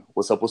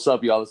What's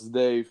up, y'all? This is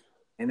Dave.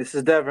 And this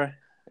is Devin.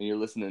 And you're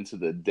listening to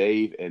the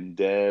Dave and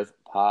Dev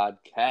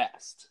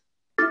podcast.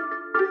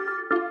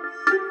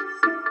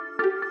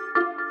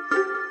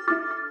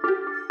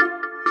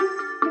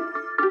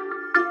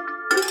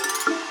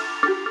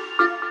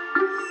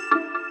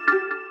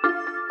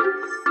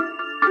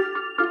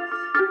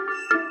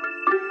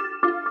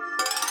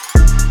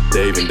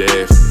 Dave and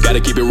Dev,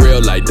 gotta keep it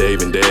real like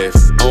Dave and Dev.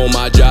 On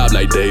my job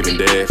like Dave and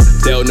Dev,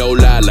 tell no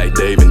lie like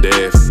Dave and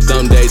Dev.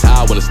 Some days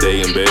I wanna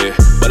stay in bed,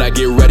 but I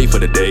get ready for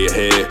the day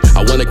ahead.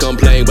 I wanna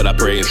complain, but I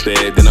pray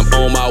instead. Then I'm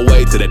on my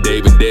way to the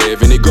Dave and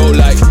Dev, and it go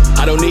like,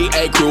 I don't need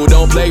a crew,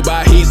 don't play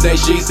by he say,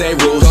 she say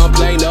rules.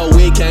 Complain, no,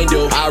 we can't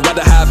do. I'd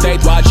rather have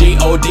faith while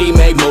G-O-D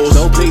make moves.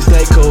 So please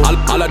stay cool.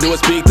 All I do is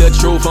speak the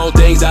truth on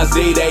things I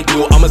see they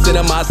do. I'm a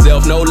sinner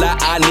myself, no lie,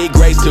 I need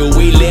grace too.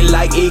 We lit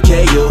like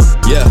EKU,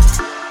 yeah.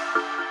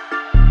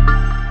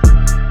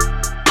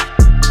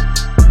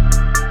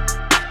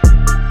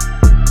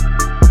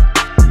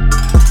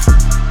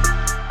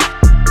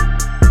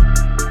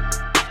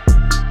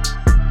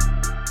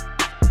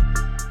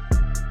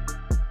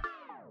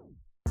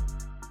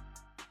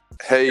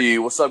 Hey,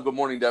 what's up? Good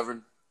morning,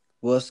 Devin.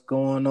 What's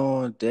going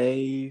on,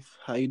 Dave?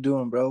 How you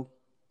doing, bro?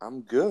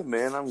 I'm good,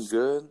 man. I'm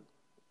good.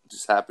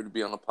 Just happy to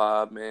be on the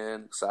pod,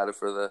 man. Excited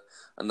for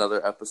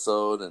another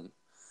episode and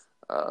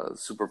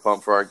super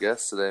pumped for our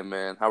guest today,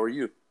 man. How are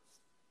you?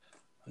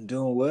 I'm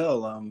doing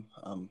well.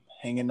 I'm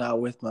hanging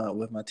out with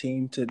my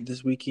team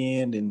this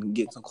weekend and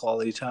getting some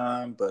quality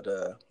time. But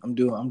I'm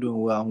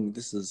doing well.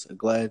 This is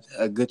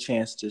a good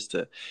chance just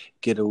to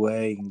get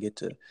away and get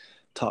to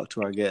talk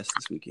to our guests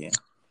this weekend.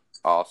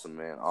 Awesome,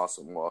 man.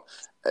 Awesome. Well,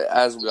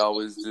 as we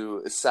always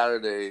do, it's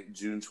Saturday,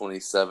 June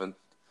 27th.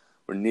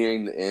 We're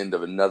nearing the end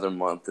of another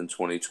month in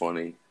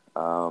 2020.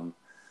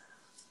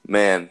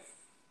 Man,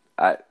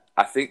 I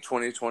think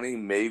 2020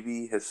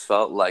 maybe has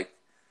felt like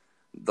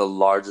the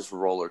largest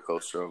roller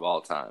coaster of all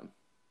time.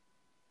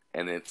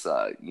 And it's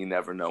you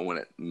never know when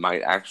it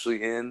might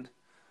actually end.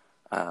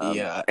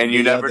 And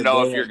you never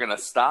know if you're going to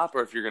stop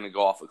or if you're going to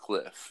go off a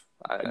cliff.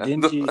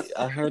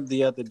 I heard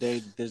the other day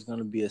that there's going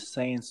to be a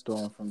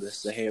sandstorm from the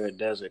Sahara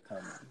Desert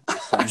coming.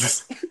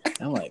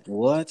 I'm like,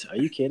 what? Are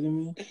you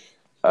kidding me?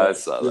 I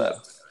saw that.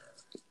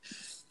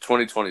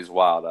 2020 is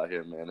wild out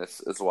here, man.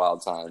 It's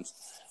wild times.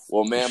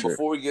 Well, man, sure.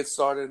 Before we get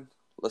started,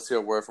 let's hear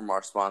a word from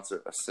our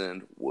sponsor,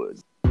 Ascend Wood.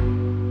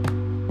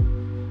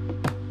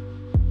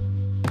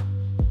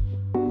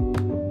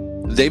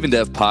 The Dave and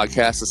Dev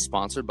podcast is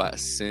sponsored by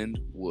Ascend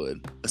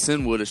Wood.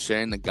 Ascend Wood is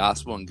sharing the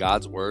gospel and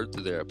God's word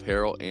through their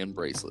apparel and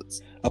bracelets.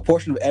 A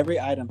portion of every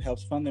item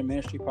helps fund their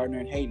ministry partner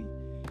in Haiti.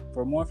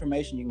 For more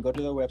information, you can go to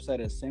their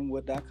website at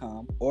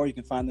ascendwood.com, or you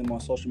can find them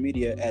on social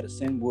media at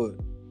ascendwood.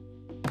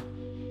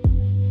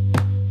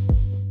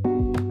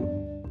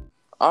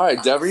 All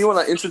right, Dever, you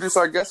want to introduce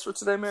our guest for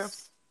today, man?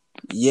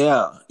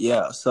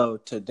 Yeah. So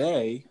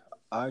today,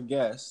 our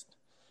guest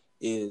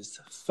is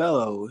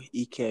fellow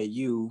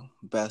EKU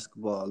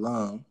basketball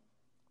alum.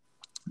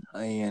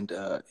 And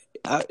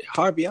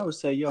Harvey, I would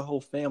say your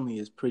whole family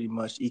is pretty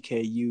much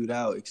EKU'd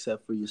out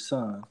except for your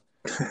son.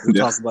 We'll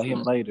talk about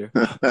him later.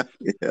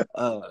 Yeah.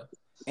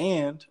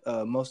 And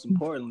most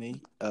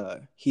importantly,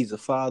 he's a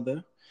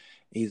father,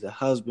 he's a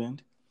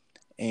husband,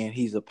 and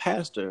he's a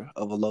pastor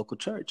of a local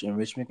church in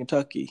Richmond,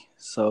 Kentucky.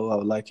 So I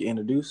would like to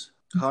introduce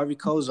Harvey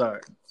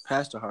Cozart,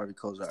 Pastor Harvey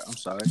Cozart. I'm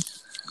sorry.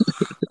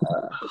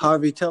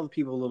 Harvey, tell the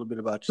people a little bit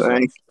about yourself.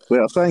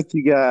 Thank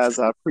you, guys.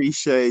 I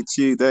appreciate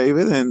you,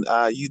 David, and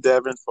you,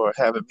 Devin, for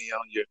having me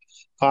on your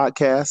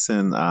podcast.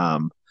 And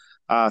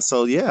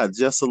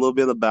just a little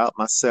bit about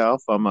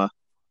myself. I'm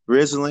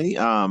originally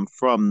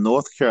from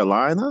North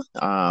Carolina.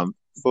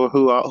 For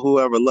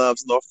whoever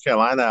loves North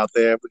Carolina out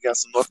there, we got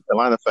some North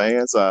Carolina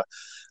fans.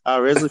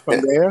 Originally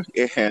from there,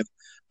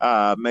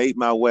 and made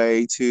my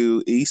way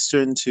to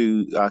Eastern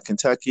to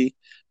Kentucky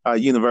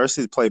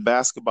University to play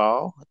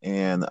basketball,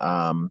 and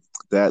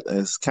that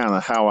is kind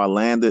of how I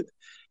landed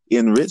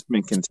in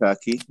Richmond,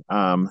 Kentucky,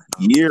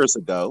 years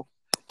ago.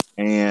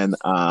 And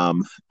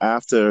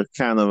after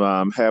kind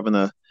of having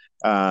a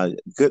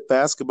good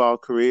basketball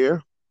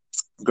career,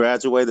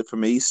 graduated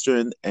from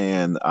Eastern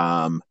and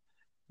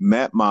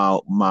met my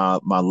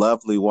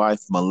lovely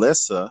wife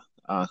Melissa,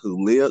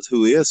 who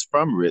is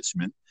from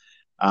Richmond.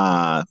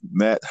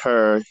 Met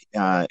her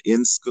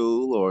in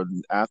school or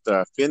after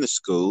I finished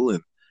school,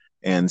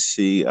 and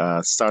she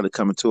started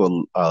coming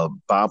to a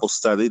Bible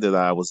study that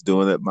I was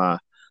doing at my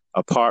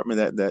apartment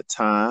at that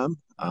time.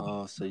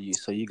 So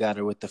you got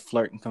her with the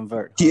flirt and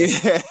convert.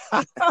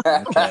 Huh?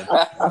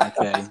 Yeah.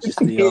 Okay. Just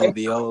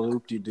the old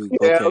oop-de-doop.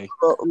 Yeah, okay.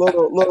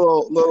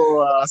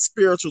 Little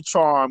spiritual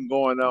charm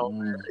going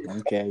on.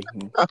 Okay.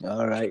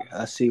 All right.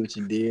 I see what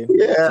you did.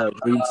 Yeah. So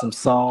reading some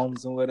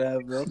Psalms and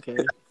whatever. Okay.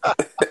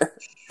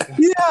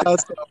 Yeah.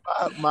 So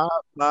my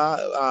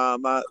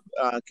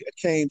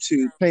came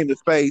to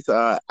faith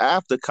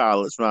after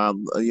college,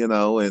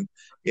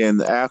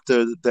 and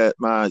after that,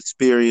 my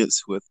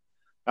experience with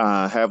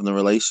having a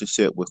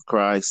relationship with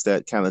Christ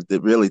that kind of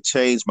really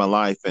changed my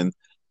life and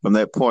from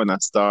that point, I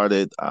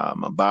started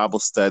a Bible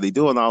study,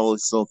 doing all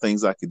those little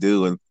things I could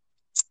do. And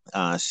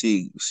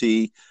she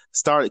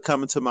started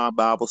coming to my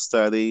Bible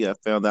study. I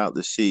found out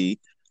that she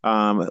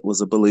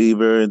was a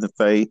believer in the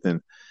faith,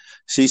 and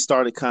she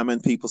started coming.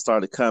 People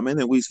started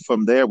coming, and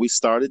from there we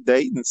started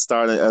dating.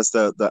 Started, as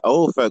the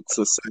old folks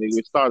would say,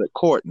 we started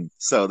courting.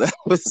 So that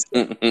was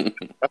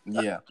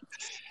Yeah.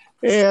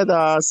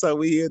 And so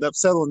we ended up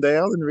settling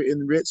down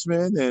in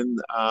Richmond, and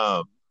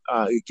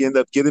ended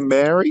up getting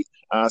married,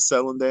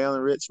 settling down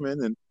in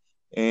Richmond,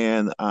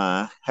 and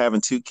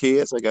having two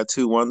kids. I got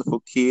two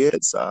wonderful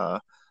kids,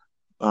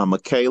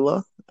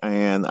 Michaela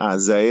and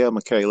Isaiah.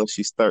 Michaela,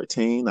 she's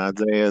 13.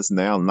 Isaiah is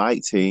now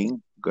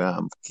 19.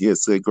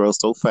 Kids, they grow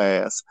so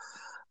fast.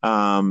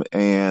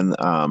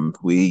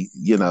 We,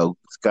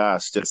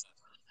 gosh, just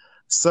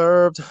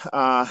served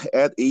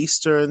at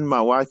Eastern.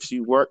 My wife, she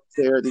worked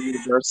there at the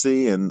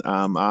university, and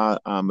I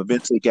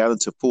eventually got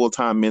into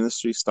full-time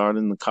ministry, started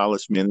in the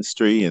college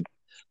ministry, and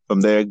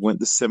from there went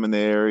to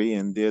seminary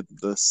and did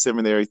the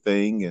seminary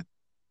thing, and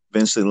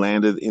eventually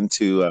landed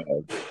into a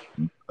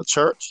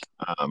church,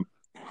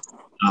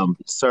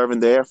 serving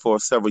there for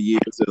several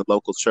years at a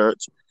local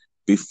church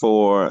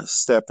before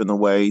stepping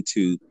away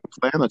to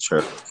plant a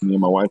church. Me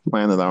and my wife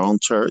planted our own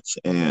church,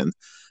 and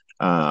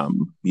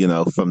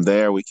from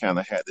there, we kind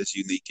of had this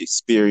unique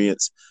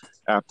experience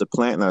after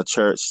planting our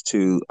church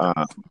to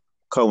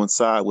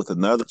coincide with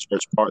another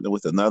church, partner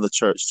with another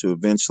church, to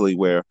eventually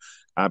where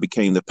I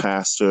became the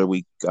pastor.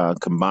 We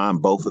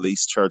combined both of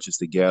these churches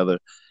together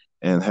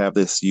and have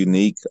this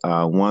unique,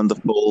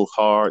 wonderful,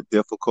 hard,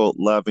 difficult,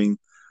 loving,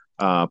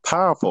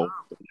 powerful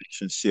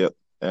relationship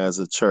as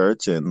a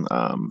church. And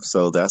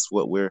so that's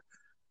what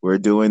we're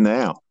doing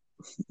now.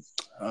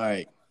 All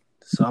right.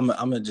 So I'm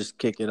gonna just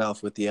kick it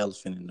off with the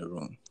elephant in the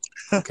room.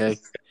 Okay.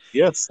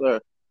 Yes, sir.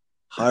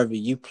 Harvey,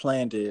 you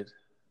planted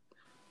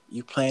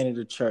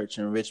a church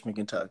in Richmond,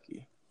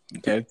 Kentucky.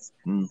 Okay.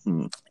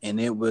 Mm-hmm. And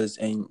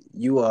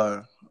you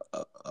are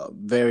a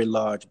very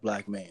large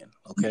Black man.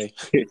 Okay.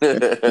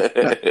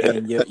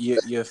 And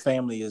your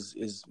family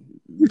is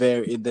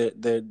very,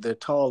 they're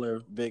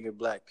taller, bigger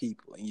Black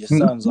people, and your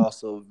son's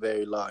also a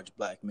very large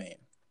Black man.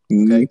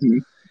 Okay. Mm-hmm.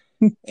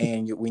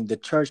 And when the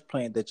church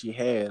plant that you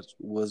had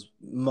was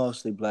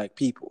mostly Black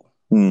people.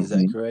 Mm-hmm. Is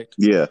that correct?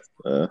 Yeah.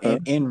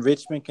 And in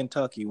Richmond,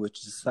 Kentucky, which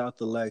is south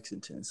of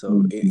Lexington,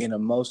 so in a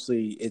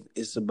mostly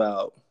it's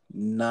about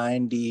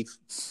 98%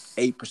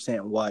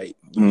 white.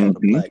 You had a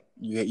Black,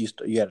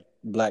 you had a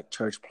Black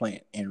church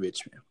plant in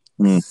Richmond,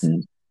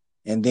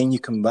 and then you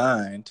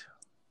combined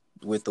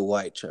with the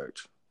white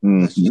church.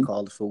 Let's just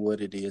call it for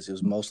what it is. It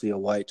was mostly a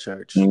white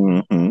church,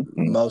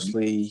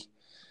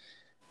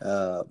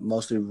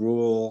 mostly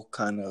rural,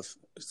 kind of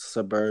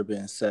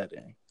suburban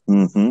setting.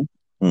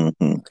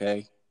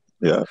 Okay.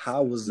 Yeah.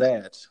 How was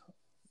that?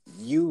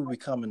 You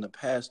becoming the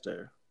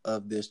pastor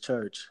of this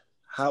church.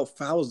 How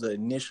was the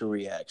initial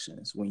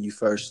reactions when you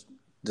first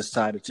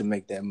decided to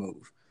make that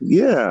move?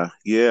 Yeah.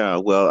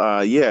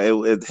 Well,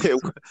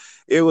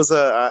 it was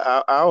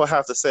I would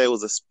have to say it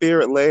was a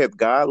spirit-led,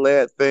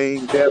 God-led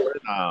thing, Devin.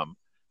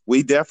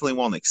 We definitely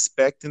weren't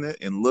expecting it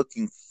and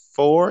looking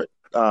for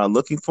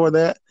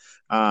that.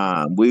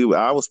 I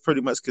was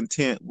pretty much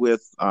content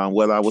with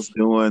what I was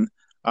doing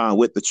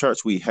with the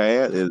church we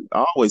had. It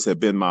always had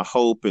been my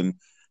hope and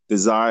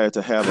desire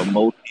to have a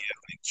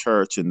multi-ethnic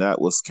church, and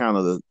that was kind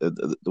of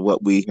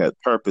what we had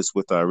purpose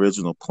with our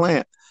original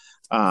plant.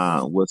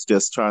 Was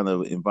just trying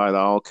to invite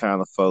all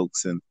kind of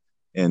folks and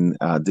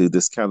do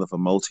this kind of a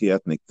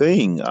multi-ethnic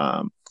thing.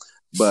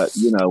 But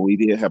we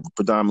did have a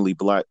predominantly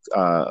Black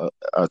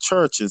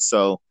church, and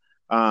so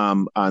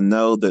I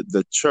know that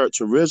the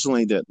church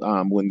originally that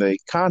when they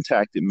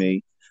contacted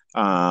me,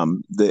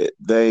 that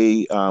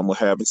they were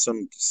having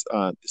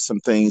some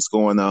things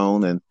going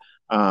on, and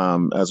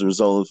as a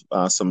result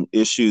of some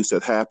issues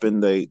that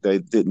happened, they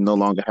didn't no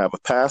longer have a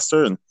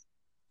pastor, and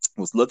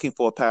was looking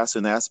for a pastor,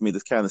 and asked me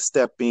to kind of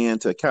step in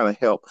to kind of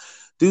help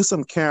do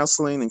some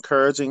counseling,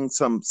 encouraging,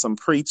 some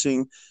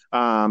preaching.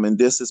 And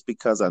this is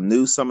because I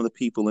knew some of the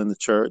people in the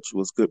church,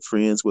 was good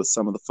friends with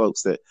some of the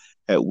folks that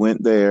had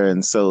went there.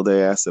 And so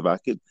they asked if I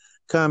could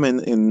come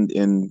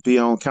and be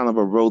on kind of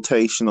a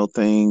rotational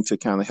thing to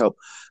kind of help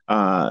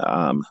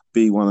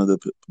be one of the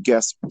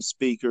guest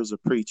speakers or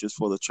preachers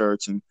for the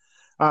church. And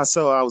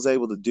so I was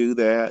able to do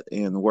that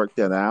and work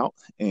that out.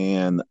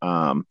 And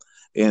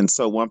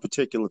so one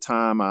particular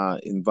time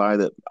I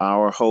invited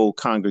our whole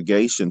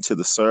congregation to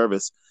the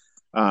service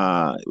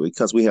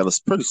because we had a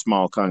pretty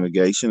small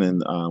congregation,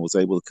 and was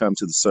able to come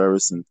to the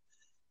service,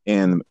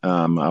 and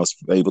I was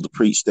able to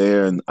preach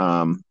there. And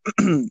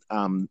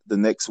the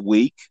next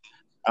week,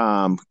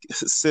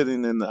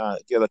 sitting and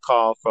get a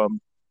call from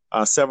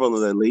several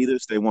of the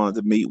leaders. They wanted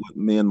to meet with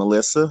me and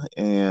Melissa,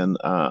 and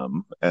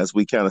as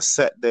we kind of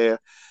sat there,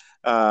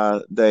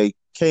 they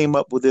came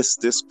up with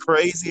this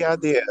crazy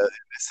idea.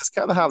 This is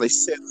kind of how they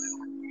said,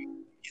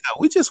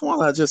 we just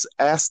want to just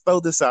throw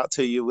this out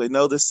to you. We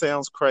know this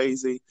sounds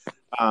crazy,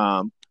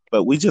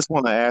 but we just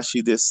want to ask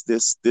you this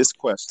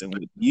question: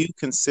 would you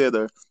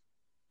consider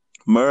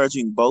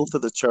merging both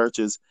of the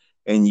churches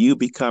and you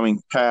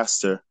becoming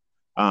pastor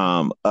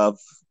of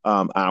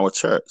our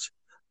church.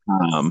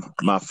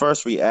 My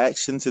first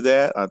reaction to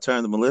that, I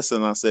turned to Melissa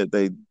and I said,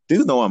 "They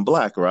do know I'm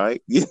black,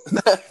 right?"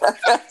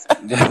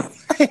 That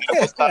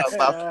was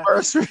my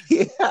first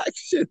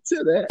reaction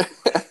to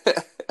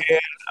that.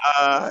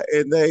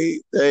 And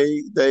they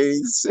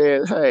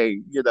said,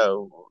 "Hey,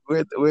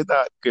 we're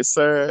not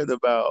concerned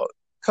about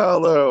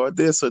color or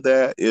this or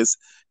that. It's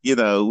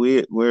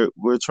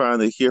we're trying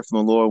to hear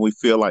from the Lord. We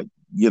feel like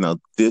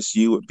this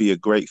you would be a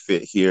great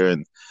fit here."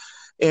 And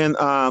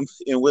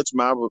in which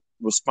my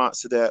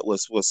response to that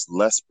was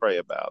let's pray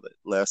about it.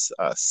 Let's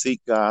seek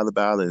God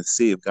about it and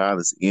see if God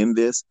is in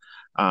this.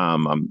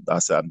 I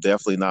said I'm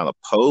definitely not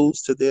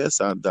opposed to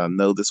this. I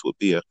know this would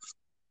be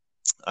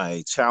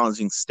a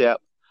challenging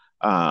step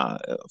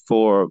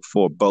for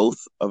both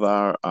of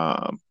our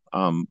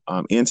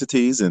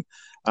entities, and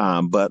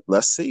but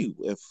let's see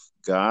if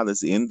God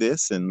is in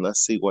this, and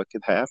let's see what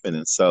could happen.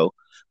 And so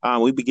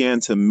we began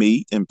to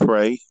meet and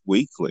pray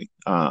weekly.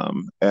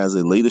 As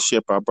a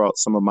leadership, I brought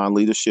some of my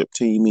leadership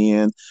team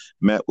in,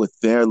 met with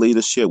their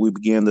leadership. We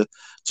began to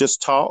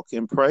just talk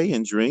and pray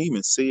and dream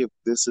and see if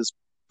this is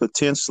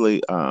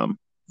potentially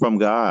from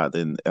God.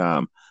 And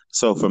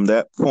so from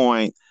that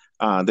point,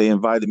 they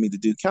invited me to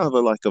do kind of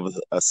a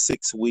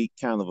 6-week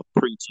kind of a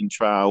preaching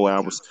trial where I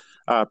was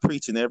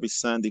preaching every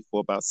Sunday for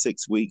about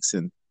 6 weeks.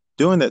 And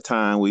during that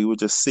time, we were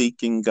just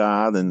seeking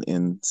God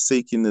and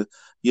seeking the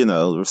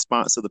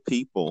response of the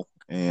people.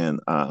 And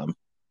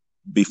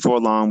before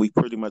long, we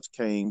pretty much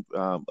came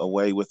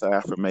away with the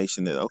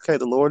affirmation that, okay,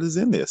 the Lord is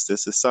in this.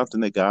 This is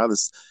something that God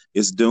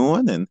is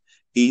doing, and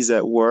He's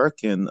at work.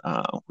 And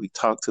we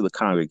talked to the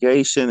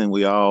congregation, and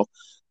we all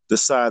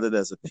decided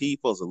as a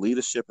people, as a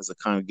leadership, as a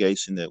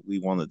congregation, that we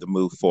wanted to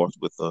move forth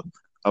with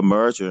a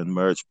merger and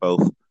merge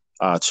both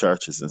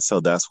churches. And so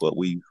that's what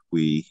we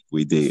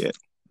did.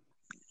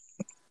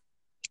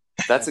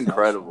 That's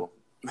incredible.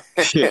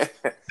 Yeah.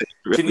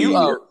 Can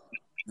you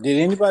did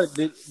anybody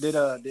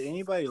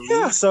leave?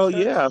 Yeah, so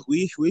yeah,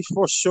 we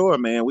for sure,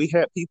 man. We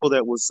had people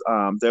that was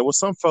there were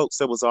some folks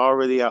that was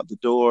already out the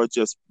door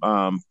just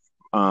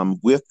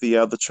with the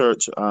other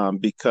church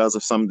because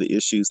of some of the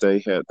issues they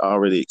had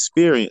already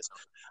experienced.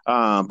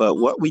 But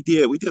what we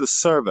did a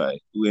survey,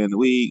 and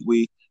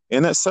we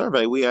in that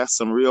survey we asked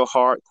some real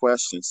hard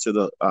questions to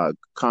the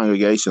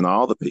congregation,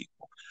 all the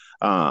people,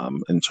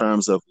 in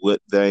terms of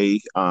what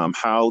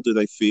how do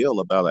they feel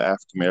about an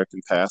African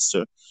American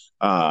pastor?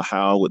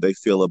 How would they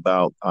feel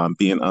about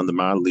being under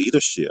my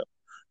leadership?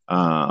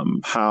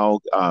 How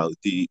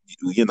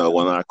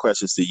one of our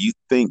questions: do you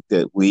think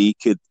that we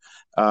could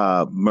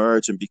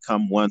merge and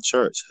become one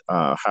church?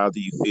 How do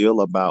you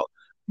feel about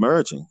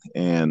merging?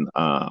 And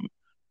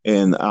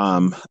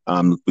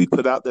we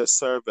put out that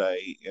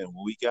survey, and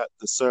when we got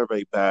the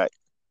survey back,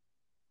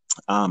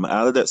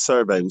 out of that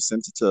survey, we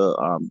sent it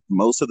to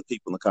most of the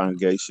people in the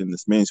congregation,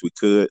 as many as we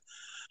could.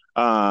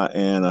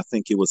 And I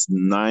think it was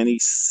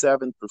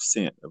 97%,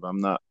 if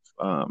I'm not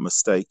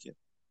mistaken,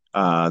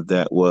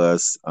 that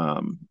was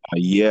a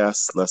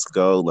yes, let's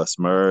go, let's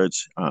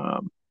merge.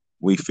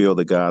 We feel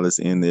that God is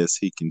in this.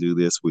 He can do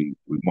this. We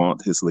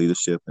want His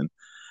leadership and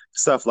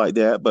stuff like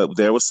that. But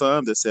there were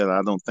some that said,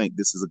 I don't think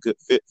this is a good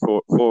fit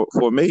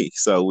for me.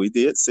 So we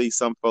did see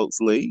some folks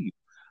leave,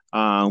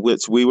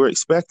 which we were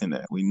expecting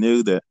that. We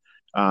knew that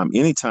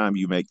anytime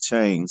you make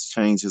change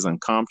is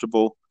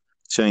uncomfortable.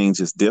 Change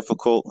is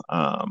difficult,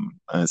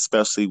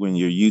 especially when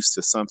you're used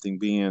to something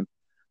being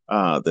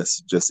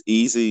that's just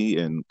easy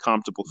and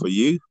comfortable for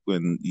you.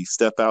 When you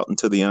step out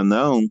into the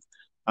unknown,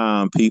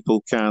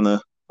 people kind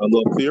of a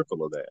little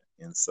fearful of that.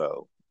 And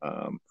so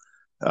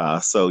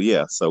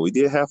so we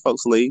did have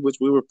folks leave, which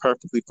we were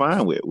perfectly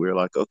fine with. We were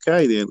like,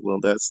 okay, then, well,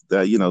 that's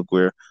that.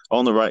 We're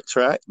on the right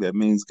track. That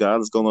means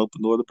God is going to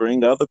open the door to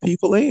bring other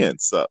people in.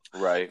 So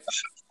right,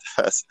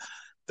 that's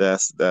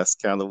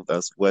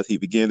what He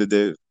began to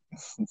do.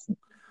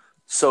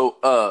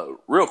 So,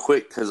 real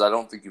quick, because I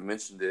don't think you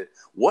mentioned it,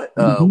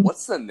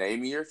 what's the name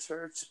of your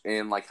church,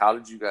 and how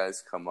did you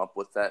guys come up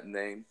with that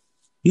name?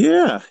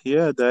 Yeah,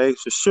 Dave,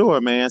 for sure,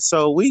 man.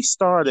 So we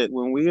started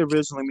when me and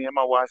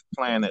my wife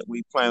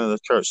we planted a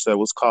church that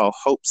was called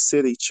Hope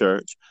City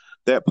Church.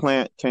 That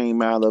plant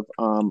came out of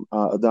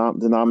a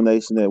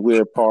denomination that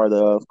we're a part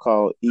of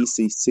called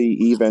ECC,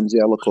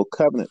 Evangelical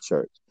Covenant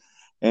Church.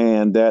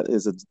 And that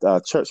is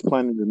a church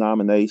planting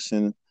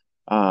denomination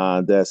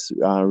that's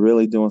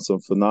really doing some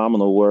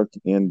phenomenal work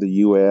in the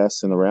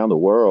U.S. and around the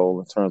world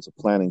in terms of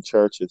planting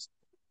churches.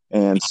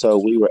 And so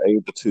we were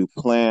able to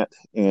plant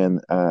and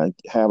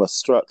have a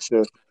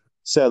structure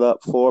set up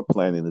for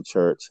planting the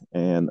church.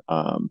 And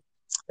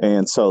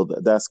so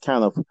that's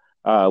kind of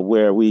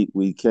where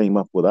we came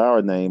up with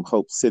our name,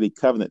 Hope City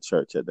Covenant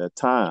Church at that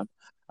time.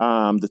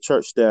 The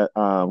church that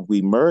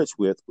we merged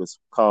with was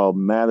called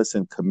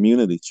Madison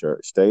Community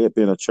Church. They had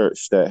been a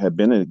church that had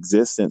been in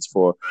existence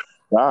for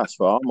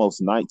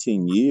almost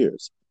 19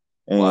 years.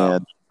 And wow.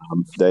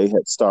 They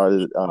had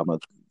started, a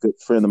good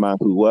friend of mine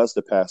who was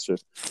the pastor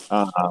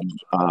had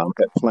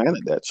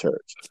planted that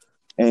church.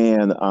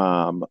 And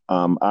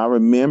I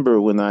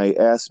remember when I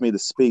asked me to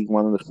speak,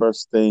 one of the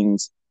first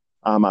things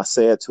I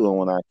said to him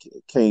when I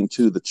came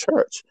to the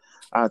church,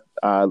 I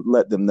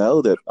let them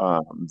know that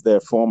their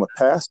former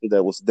pastor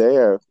that was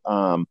there,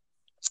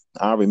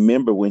 I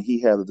remember when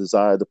he had a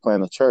desire to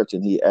plant a church,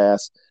 and he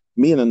asked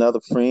me and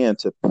another friend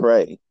to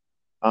pray.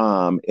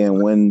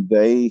 And when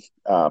they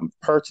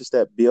purchased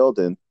that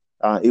building,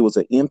 it was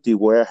an empty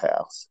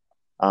warehouse,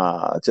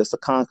 just a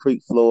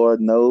concrete floor,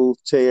 no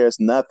chairs,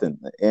 nothing.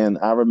 And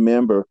I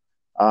remember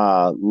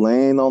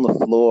laying on the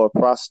floor,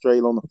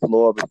 prostrate on the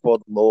floor before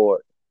the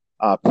Lord,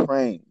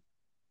 praying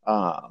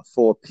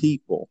for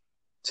people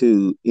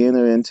to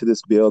enter into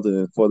this building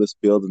and for this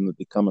building to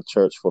become a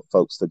church for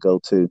folks to go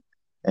to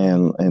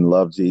and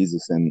love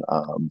Jesus. And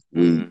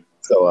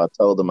so I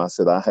told them, I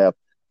said, I have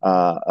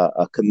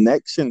a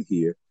connection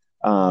here.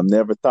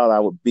 Never thought I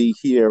would be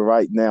here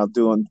right now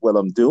doing what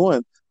I'm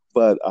doing.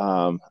 But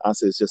I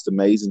said, it's just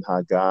amazing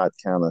how God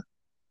kind of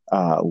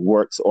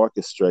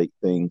orchestrate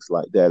things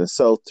like that. And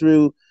so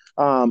through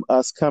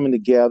us coming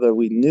together,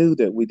 we knew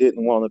that we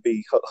didn't want to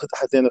be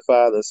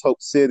identified as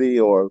Hope City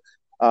or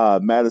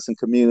Madison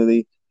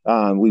Community.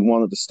 We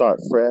wanted to start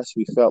fresh.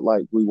 We felt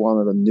like we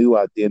wanted a new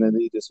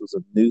identity. This was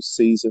a new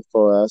season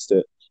for us,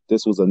 that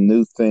this was a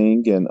new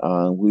thing. And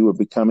we were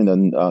becoming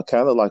a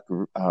kind of like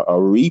a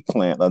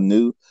replant, a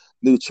new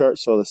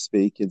church, so to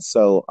speak. And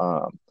so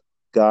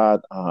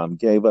God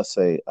gave us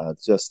a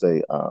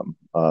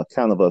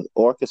kind of a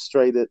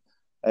orchestrated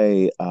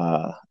a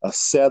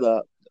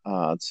setup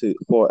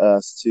for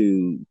us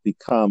to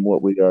become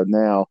what we are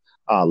now,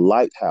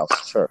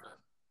 Lighthouse Church.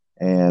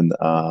 And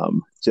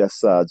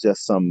just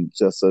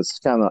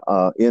kind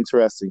of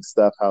interesting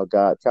stuff how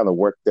God kind of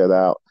worked that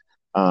out.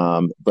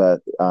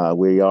 But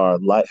we are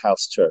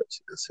Lighthouse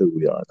Church is who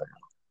we are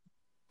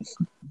now.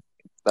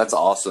 That's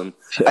awesome.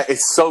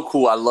 It's so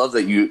cool. I love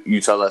that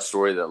you tell that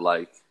story that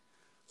like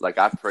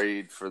I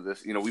prayed for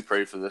this, we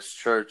prayed for this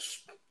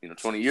church,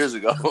 20 years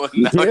ago,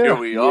 and now here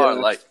we are.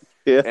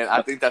 And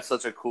I think that's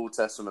such a cool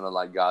testament of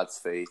like God's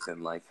faith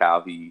and like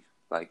how he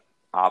like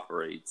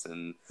operates,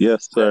 and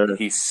yes, sir,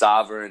 he's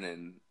sovereign,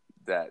 and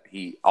that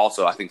he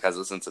also, I think, has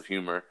a sense of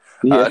humor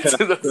to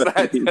the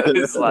fact that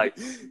it's like,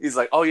 he's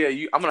like, oh yeah,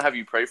 I'm going to have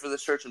you pray for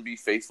this church and be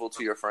faithful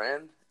to your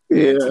friend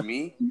and to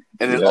me.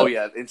 And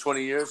then, in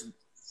 20 years,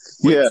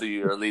 wait until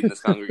you're leading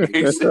this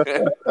congregation.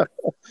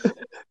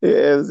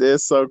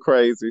 It's so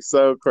crazy,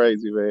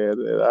 man.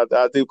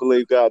 I do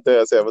believe God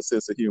does have a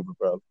sense of humor,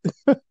 brother.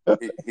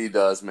 He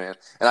does, man.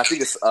 And I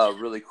think it's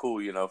really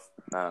cool,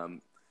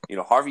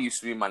 Harvey used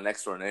to be my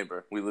next door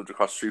neighbor. We lived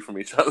across the street from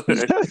each other.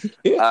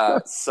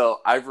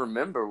 So I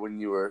remember when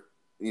you were,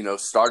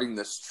 starting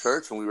this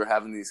church, and we were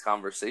having these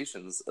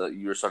conversations.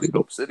 You were starting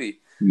Hope City,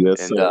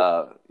 yes, and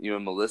sir. You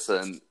and Melissa,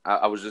 and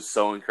I was just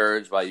so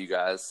encouraged by you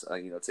guys.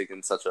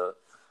 Taking such a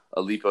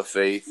leap of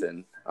faith,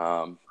 and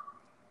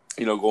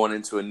going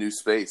into a new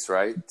space,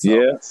 right?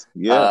 So,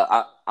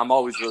 I'm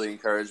always really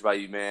encouraged by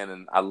you, man,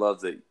 and I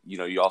love that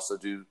you also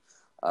do.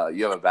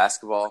 You have a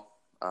basketball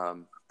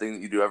thing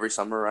that you do every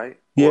summer, right?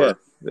 Yeah.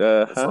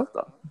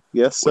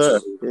 Yes, sir.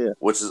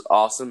 Which is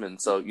awesome.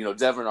 And so,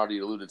 Devin already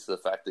alluded to the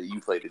fact that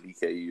you played at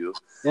EKU.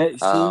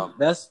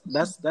 That's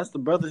the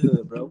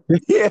brotherhood, bro.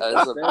 Yeah,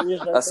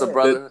 that's the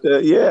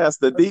brotherhood. Yes,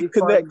 the deep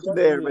connection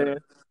there, man.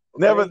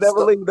 Never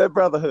leave that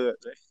brotherhood.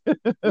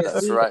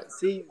 That's right.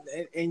 See,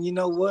 and you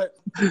know what?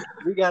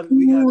 We gotta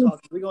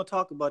talk. We're gonna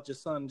talk about your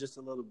son just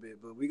a little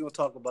bit, but we're gonna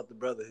talk about the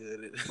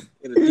brotherhood.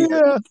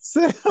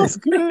 Sounds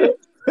good.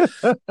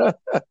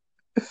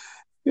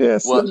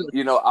 Yes. Well,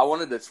 I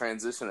wanted to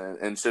transition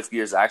and shift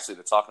gears actually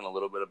to talking a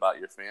little bit about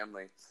your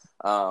family.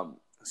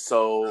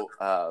 So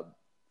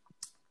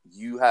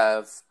you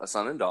have a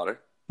son and daughter,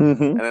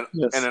 and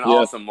an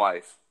awesome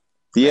wife.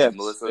 Yes,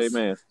 Melissa's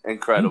amen.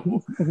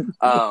 Incredible.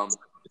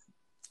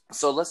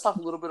 So let's talk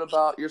a little bit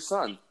about your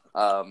son.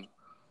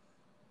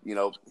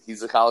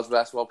 He's a college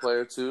basketball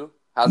player too.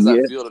 How's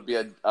that feel to be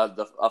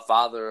a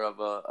father of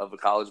a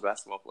college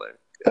basketball player?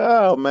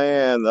 Oh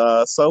man,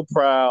 so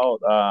proud.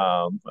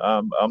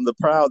 I'm the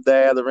proud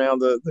dad around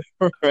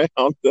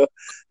the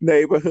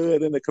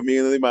neighborhood and the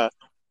community. My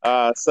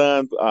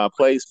son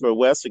plays for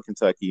Western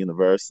Kentucky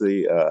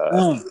University.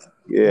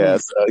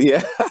 Yes,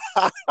 yeah.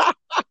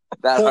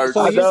 That hurts.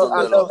 I know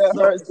that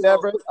hurts,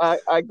 Deborah.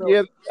 I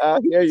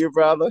hear you,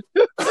 brother.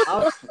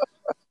 I'll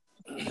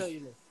tell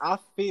you this. I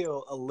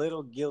feel a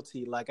little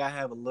guilty, like I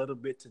have a little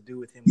bit to do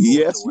with him.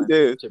 Yes, you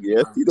do.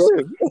 Yes, you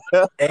do.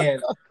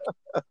 And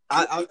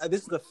I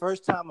this is the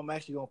first time I'm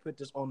actually going to put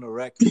this on the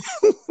record.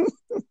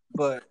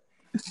 But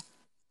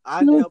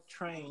I helped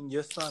train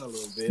your son a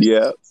little bit.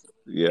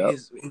 Yeah.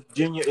 His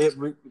junior,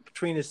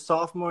 between his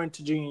sophomore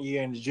into junior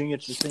year and his junior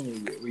to senior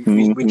year,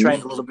 we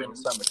trained a little bit in the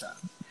summertime.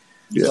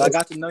 Yeah. So I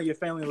got to know your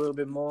family a little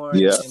bit more.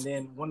 Yeah. And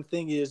then one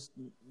thing is,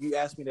 you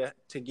asked me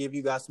to give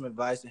you guys some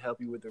advice to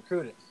help you with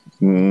recruiting.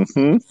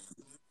 Mm-hmm.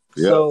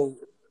 Yeah. So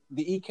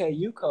the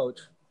EKU coach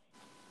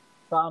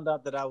found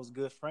out that I was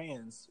good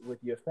friends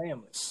with your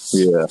family.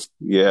 Yeah.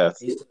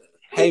 Yes.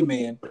 hey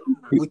man,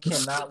 we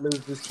cannot lose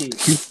this kid.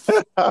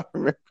 I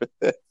remember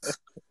that.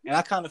 And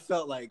I kind of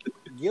felt like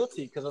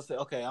guilty because I said,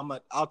 okay,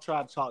 I'll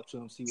try to talk to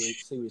him, see what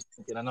he's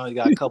thinking. I know he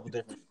got a couple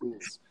different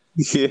schools.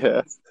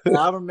 Yeah. And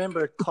I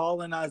remember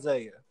calling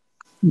Isaiah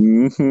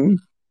and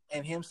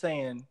him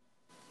saying,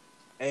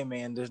 hey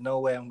man, there's no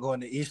way I'm going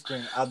to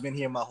Eastern. I've been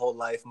here my whole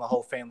life. My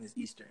whole family's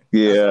Eastern.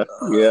 Yeah,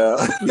 yeah.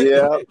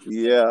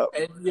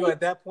 And at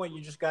that point,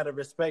 you just gotta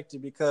respect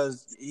it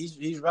because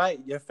he's right.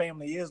 Your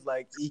family is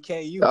like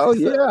EKU. Oh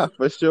yeah,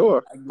 for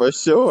sure.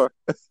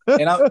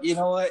 And I, you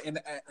know what? And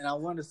I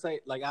want to say,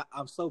 like,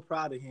 I'm so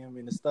proud of him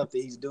and the stuff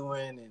that he's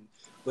doing.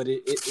 But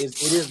it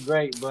is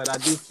great. But I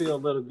do feel a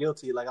little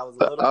guilty. Like I was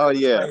a little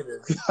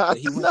frustrated that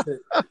he went to.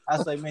 I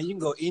was like, man, you can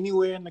go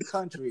anywhere in the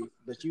country,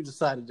 but you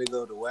decided to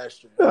go to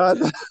Western.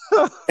 I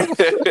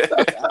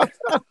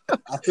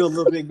feel a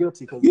little bit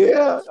guilty.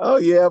 Oh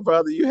yeah,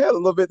 brother, you had a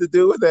little bit to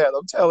do with that.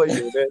 I'm telling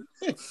you, man.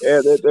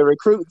 And the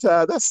recruiting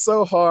time, that's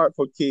so hard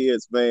for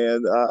kids,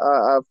 man.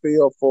 I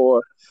feel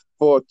for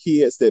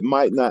kids that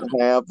might not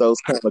have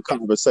those kind of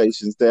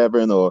conversations,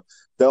 Devin, or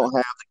don't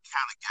have the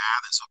kind of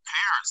guidance or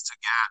parents to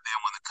guide them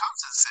when it comes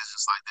to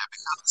decisions like that,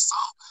 because it's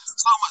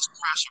so much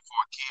pressure for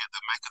a kid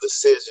to make a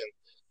decision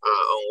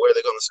on where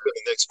they're going to spend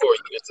the next 4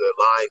 years of their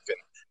life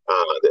and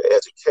their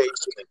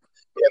education.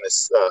 And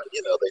it's,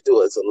 they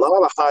do it. It's a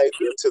lot of hype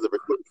into the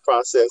recruiting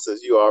process,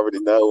 as you already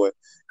know.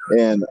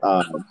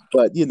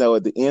 But,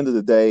 at the end of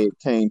the day, it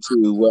came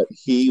to what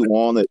he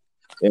wanted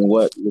and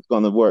what was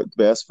going to work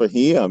best for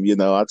him.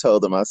 I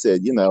told him, I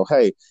said,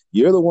 hey,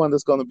 you're the one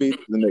that's going to be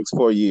the next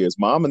 4 years.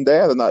 Mom and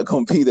dad are not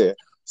going to be there.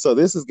 So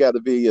this has got to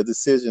be a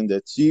decision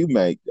that you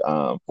make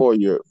for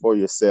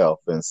yourself.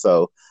 And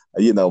so,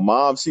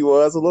 Mom, she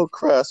was a little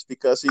crushed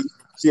because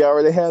she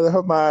already had in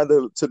her mind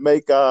to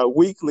make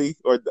weekly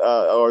or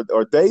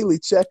daily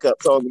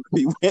checkups on if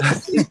he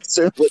went to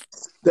Eastern.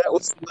 That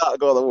was not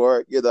going to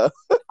work,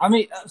 I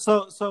mean,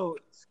 so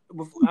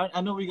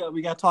I know we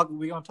got to talk.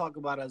 We're gonna talk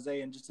about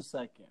Isaiah in just a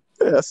second.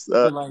 Yes,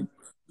 but like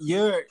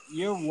your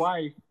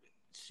wife,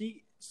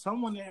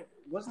 someone in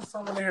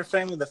her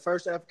family the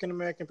first African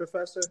American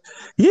professor?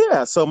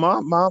 Yeah, so my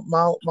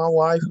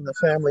wife and the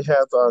family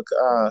have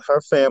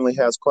her family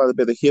has quite a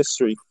bit of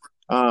history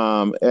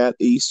at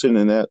Eastern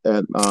and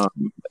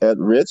at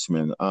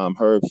Richmond.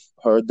 Her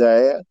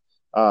dad,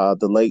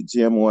 the late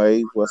Jim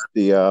Wade, was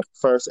the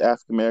first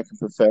African American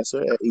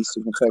professor at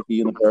Eastern Kentucky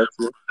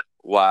University.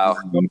 Wow.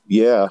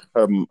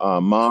 Her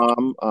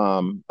mom,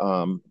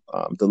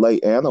 the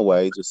late Anna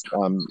Wade, just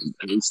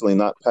recently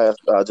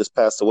just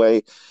passed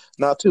away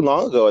not too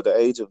long ago at the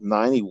age of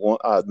 91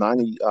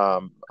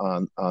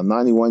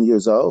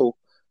 years old.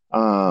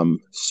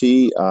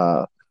 She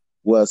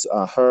was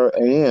her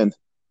and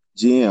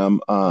Jim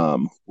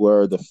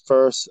were the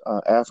first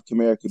African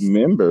American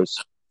members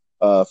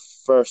of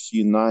First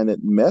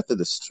United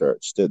Methodist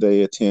Church that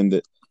they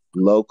attended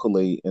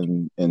locally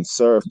and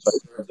served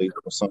faithfully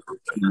for some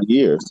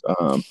years.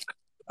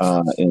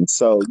 And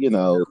so,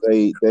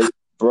 they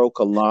broke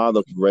a lot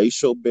of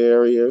racial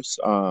barriers,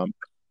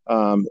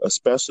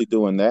 especially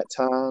during that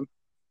time.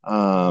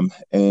 Her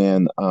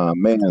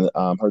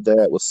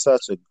dad was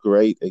such a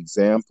great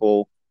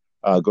example,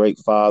 great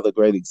father,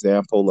 great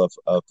example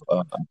of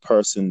a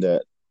person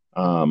that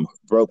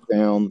broke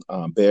down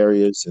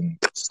barriers and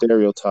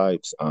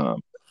stereotypes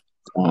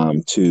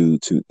to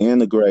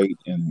integrate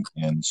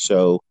and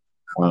show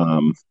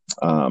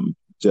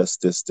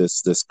just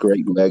this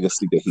great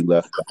legacy that he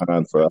left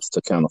behind for us to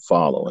kind of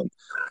follow. And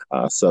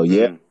so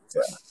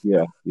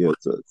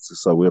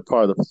so we're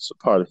part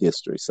of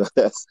history. So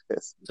that's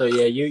so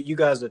you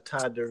guys are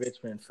tied to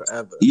Richmond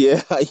forever.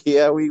 We're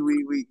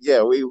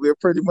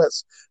pretty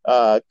much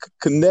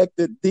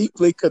connected,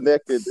 deeply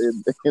connected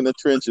in the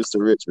trenches to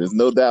Richmond.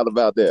 No doubt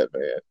about that,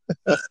 man.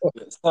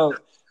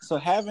 So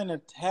having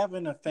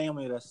a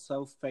family that's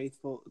so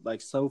faithful,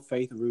 like so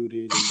faith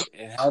rooted,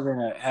 and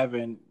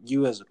having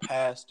you as a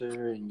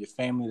pastor and your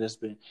family that's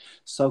been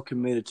so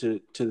committed to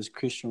this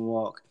Christian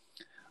walk.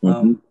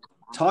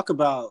 Talk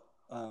about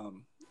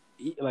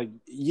like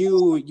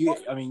you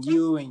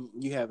and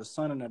you have a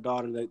son and a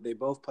daughter that they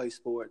both play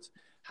sports.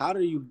 How do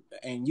you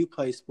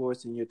play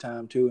sports in your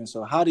time too? And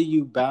so how do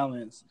you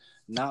balance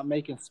not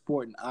making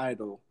sport an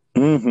idol?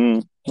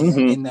 In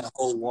that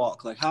whole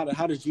walk, like how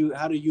do you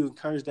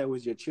encourage that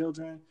with your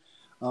children,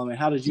 and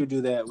how did you do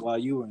that while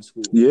you were in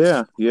school?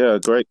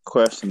 Great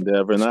question,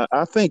 Devin.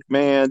 I think,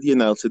 man,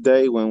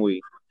 today when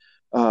we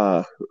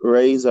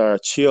raise our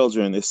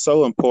children, it's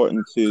so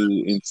important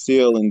to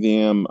instill in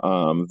them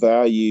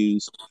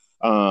values,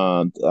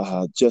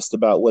 just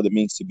about what it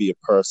means to be a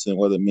person,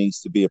 what it means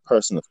to be a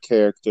person of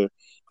character,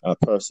 a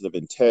person of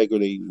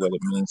integrity, what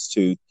it means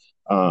to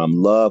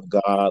love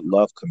God,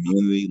 love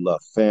community,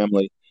 love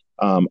family.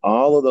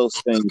 All of those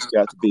things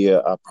got to be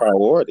a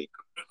priority.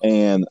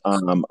 And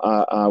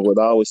I would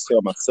always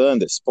tell my son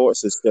that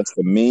sports is just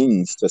a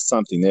means to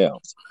something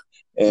else.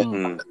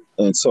 And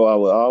so I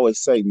would always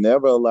say,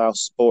 never allow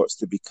sports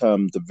to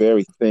become the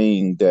very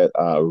thing that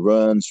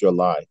runs your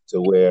life,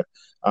 to where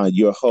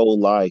your whole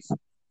life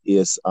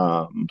just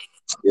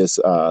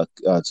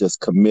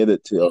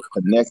committed to or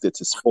connected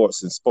to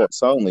sports and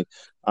sports only,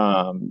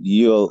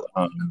 you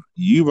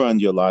run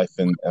your life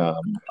and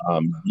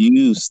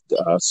use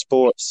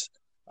sports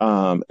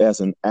as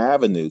an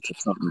avenue to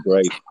something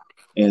great.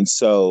 And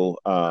so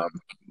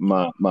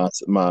my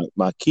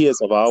kids,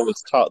 have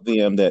always taught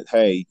them that,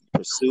 hey,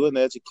 pursue an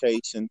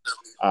education,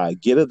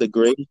 get a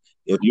degree.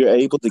 If you're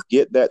able to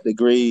get that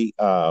degree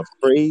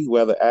free,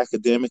 whether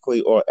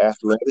academically or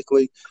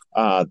athletically,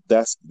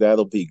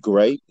 that'll be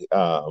great.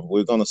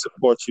 We're going to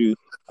support you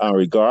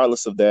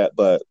regardless of that,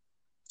 but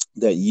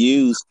that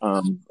use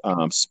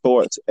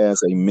sports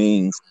as a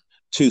means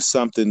to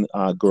something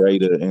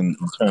greater in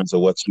terms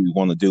of what you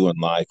want to do in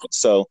life.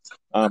 So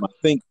I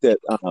think that,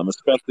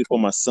 especially for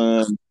my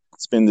son,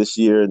 spend this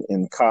year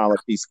in college,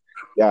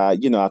 I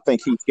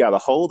think he's got a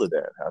hold of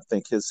that. I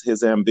think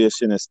his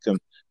ambition is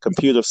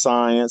computer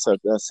science.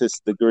 That's his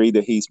degree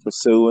that he's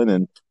pursuing,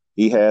 and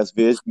he has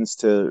visions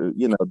to,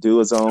 do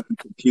his own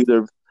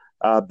computer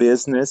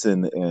business,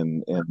 and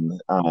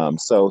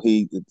so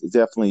he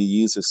definitely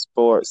uses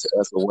sports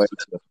as a way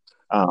to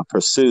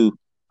pursue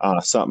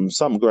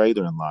something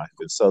greater in life.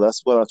 And so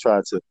that's what I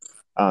try to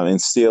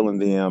instill in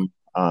them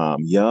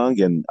young.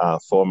 And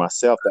for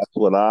myself, that's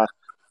what I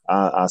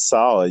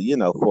saw.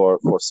 For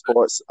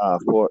sports,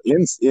 for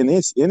in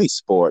any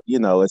sport,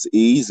 it's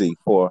easy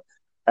for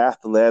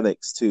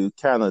athletics to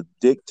kind of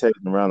dictate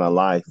around our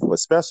life,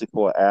 especially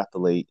for an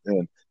athlete,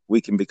 and we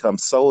can become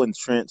so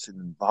entrenched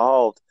and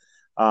involved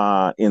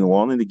in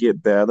wanting to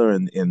get better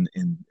and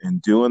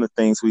doing the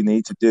things we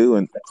need to do,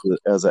 and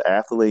as an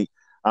athlete,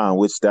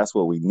 which that's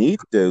what we need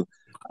to do.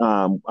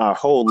 Our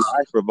whole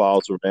life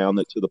revolves around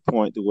it, to the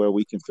point to where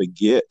we can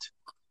forget,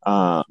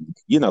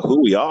 who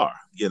we are,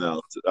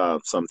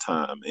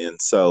 sometime.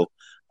 And so,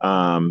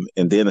 and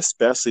then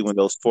especially when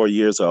those 4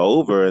 years are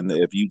over, and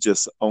if you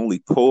just only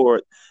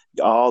poured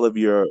all of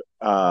your,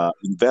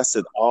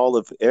 invested all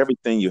of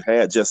everything you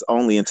had just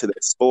only into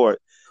that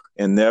sport,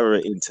 and never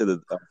into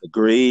the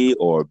degree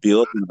or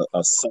building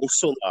a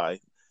social life,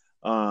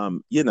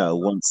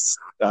 once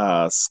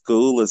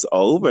school is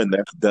over and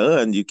that's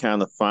done, you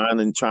kind of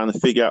trying to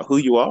figure out who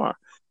you are,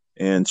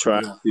 and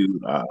try to,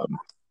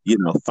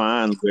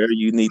 find where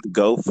you need to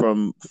go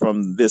from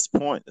this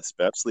point,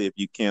 especially if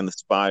you can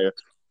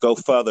go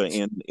further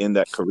in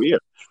that career.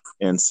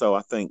 And so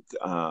I think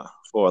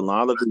for a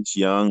lot of these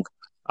young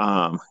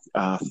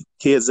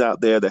kids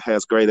out there that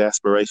has great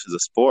aspirations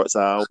of sports,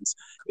 I always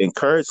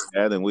encourage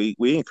that, and we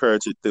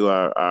encourage it through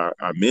our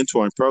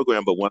mentoring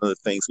program. But one of the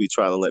things we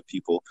try to let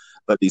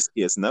these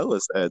kids know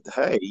is that,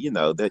 hey,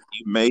 that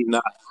you may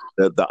not,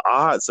 the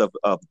odds of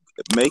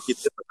making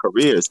it a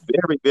career is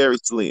very, very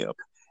slim.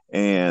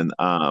 And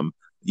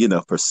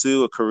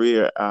pursue a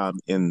career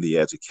in the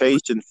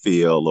education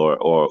field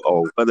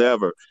or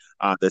whatever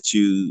that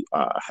you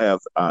have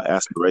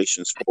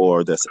aspirations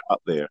for, that's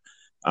out there.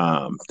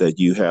 That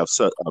you have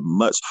a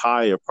much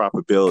higher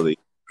probability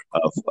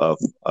of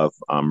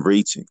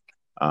reaching,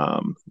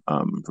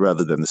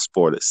 rather than the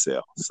sport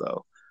itself.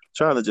 So,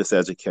 trying to just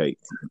educate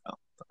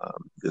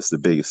is the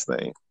biggest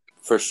thing.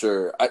 For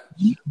sure,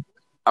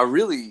 I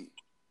really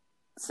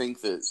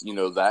think that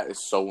that is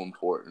so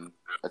important.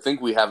 I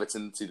think we have a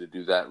tendency to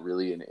do that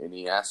really in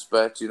any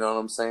aspect. You know what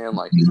I'm saying?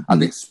 Like, I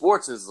think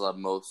sports is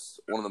one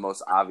of the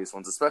most obvious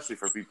ones, especially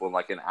for people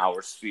in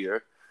our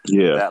sphere.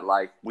 Yeah,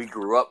 that we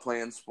grew up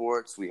playing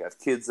sports, we have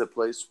kids that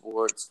play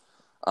sports,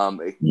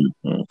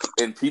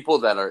 and people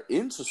that are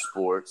into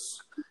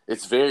sports,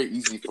 it's very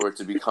easy for it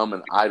to become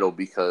an idol,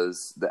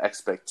 because the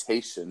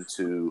expectation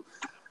to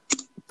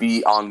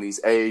be on these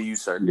AAU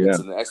circuits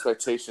and the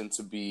expectation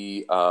to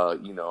be,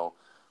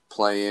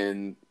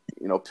 playing,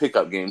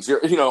 pickup games,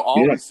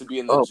 always to be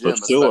in the gym,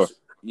 sure.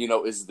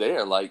 especially, is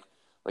there. Like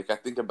I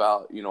think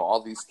about,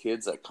 all these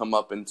kids that come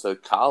up into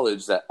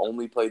college that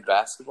only played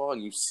basketball,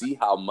 and you see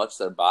how much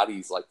their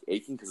body's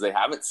aching because they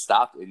haven't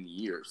stopped in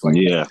years.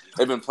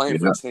 They've been playing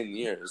for 10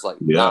 years,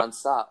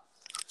 nonstop.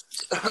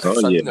 So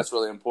I think that's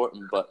really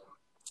important. But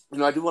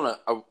I do want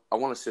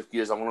to shift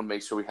gears. I want to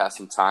make sure we have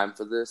some time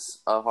for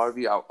this,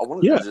 Harvey. I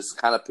wanted to just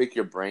kind of pick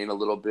your brain a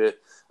little bit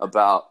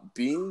about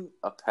being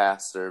a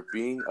pastor,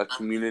 being a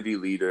community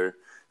leader,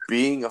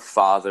 being a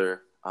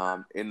father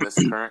in this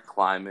current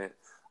climate.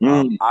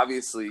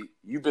 Obviously,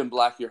 you've been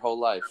Black your whole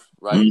life,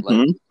 right?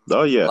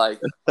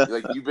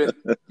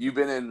 You've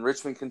been in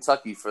Richmond,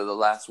 Kentucky for the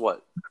last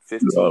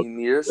 15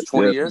 years,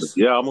 20 years?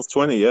 Yeah, almost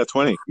 20. Yeah,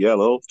 20. Yeah, a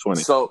little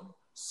 20.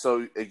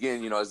 So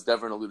again, as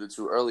Devin alluded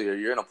to earlier,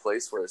 you're in a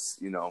place where it's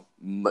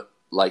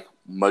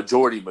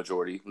majority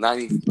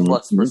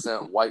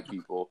 90+% white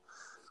people.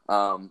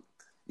 How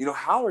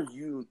are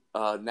you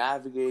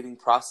navigating,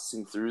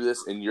 processing through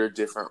this in your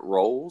different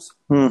roles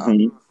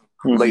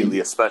lately,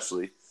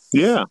 especially?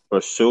 Yeah,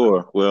 for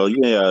sure. Well,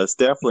 it's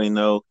definitely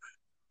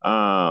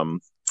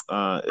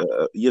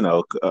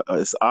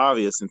it's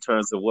obvious in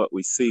terms of what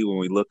we see when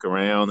we look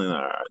around in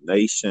our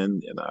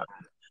nation, in our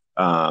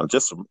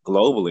just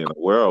globally in the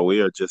world.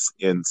 We are just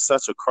in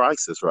such a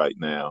crisis right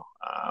now.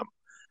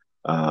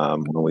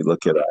 when we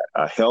look at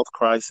our health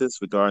crisis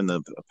regarding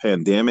the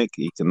pandemic,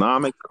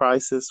 economic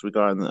crisis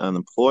regarding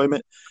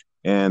unemployment,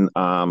 and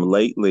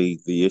lately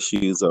the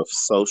issues of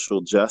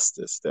social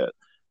justice that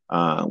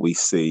we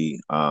see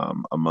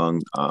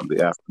among the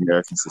African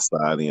American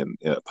society and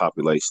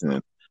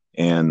population,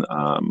 and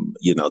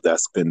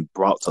that's been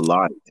brought to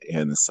light.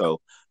 And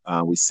so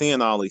we're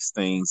seeing all these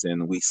things,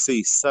 and we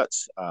see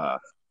such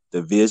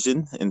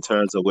division in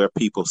terms of where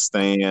people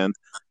stand,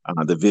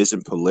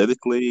 division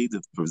politically,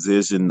 the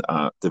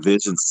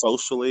division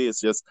socially.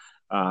 It's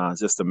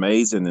just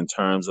amazing in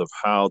terms of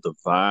how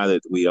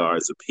divided we are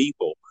as a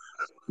people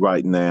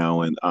right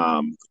now, and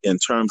in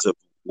terms of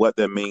what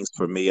that means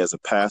for me as a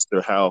pastor,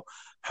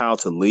 how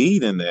to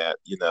lead in that.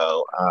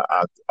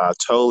 I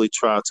totally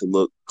try to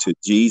look to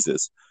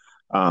Jesus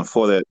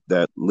for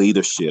that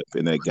leadership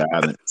and that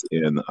guidance,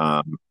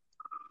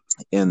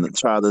 and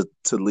try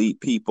to lead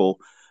people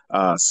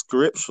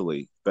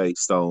scripturally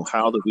based on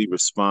how do we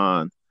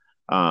respond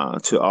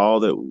to all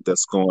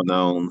that's going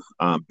on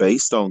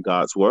based on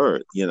God's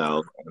word,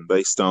 and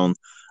based on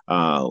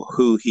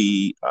who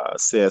He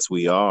says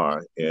we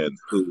are and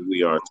who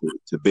we are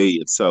to be.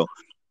 And so,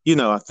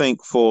 I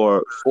think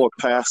for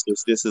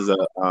pastors, this is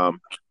an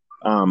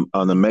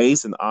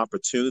amazing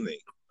opportunity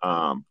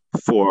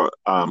for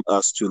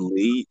us to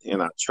lead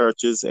in our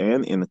churches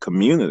and in the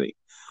community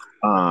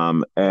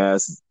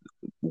as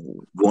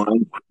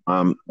one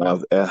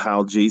of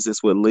how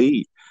Jesus would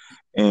lead.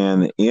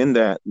 And in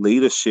that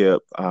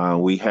leadership,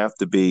 we have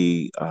to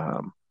be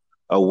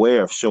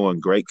aware of showing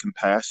great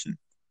compassion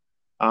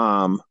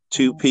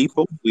to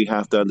people. We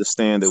have to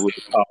understand that we're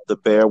called to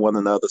bear one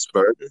another's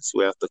burdens.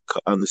 We have to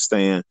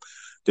understand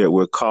that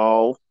we're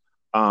called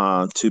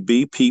to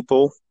be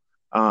people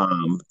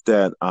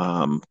that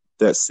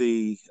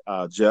see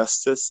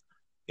justice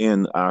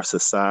in our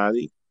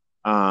society.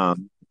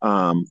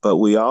 But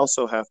we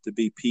also have to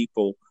be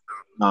people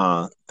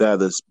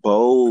that is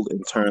bold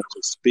in terms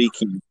of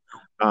speaking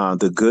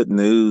the good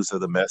news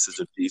of the message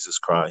of Jesus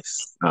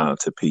Christ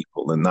to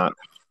people, and not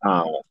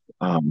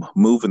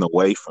moving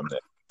away from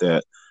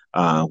that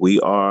we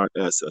are,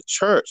 as a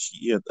church,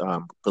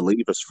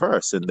 believers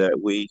first, and that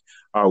we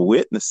are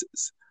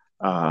witnesses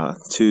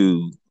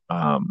to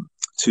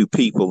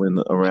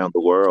people around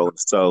the world.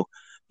 So,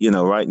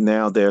 right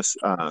now there's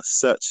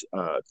such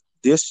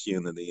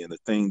disunity, and the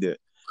thing that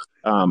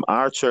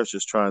our church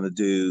is trying to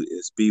do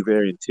is be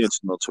very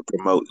intentional to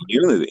promote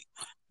unity.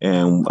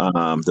 And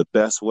the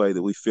best way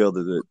that we feel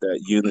that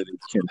unity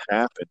can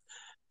happen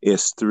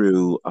is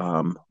through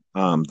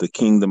the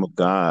kingdom of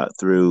God,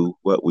 through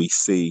what we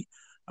see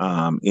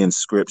in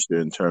Scripture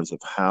in terms of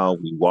how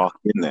we walk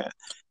in that.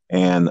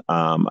 And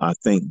I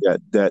think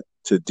that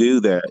to do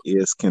that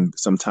can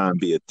sometimes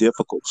be a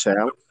difficult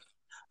challenge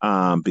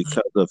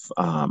because of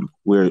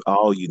we're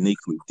all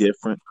uniquely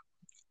different.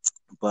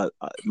 But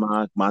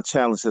my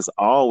challenge has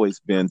always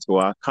been to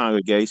our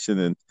congregation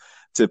and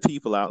to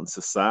people out in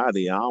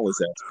society. I always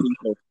ask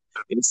people,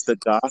 is the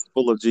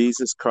gospel of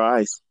Jesus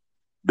Christ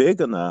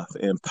big enough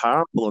and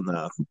powerful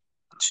enough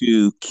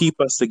to keep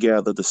us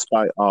together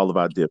despite all of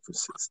our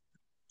differences?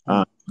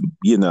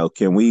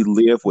 Can we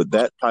live with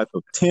that type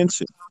of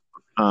tension,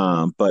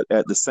 but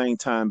at the same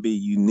time be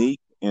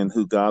unique in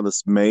who God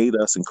has made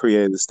us and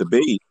created us to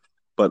be,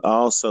 but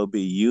also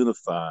be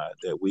unified,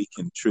 that we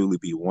can truly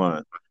be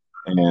one?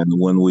 And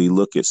when we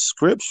look at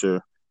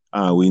Scripture,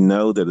 we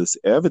know that it's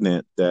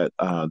evident that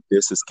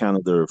this is kind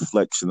of the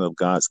reflection of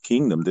God's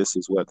kingdom. This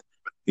is what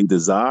He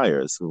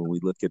desires. When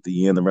we look at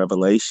the end of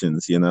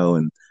Revelations,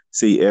 and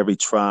see every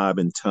tribe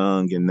and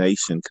tongue and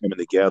nation coming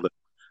together,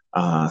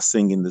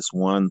 singing this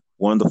one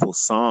wonderful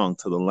song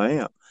to the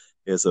Lamb,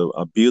 is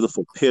a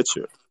beautiful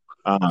picture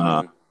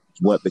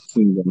what the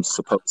kingdom's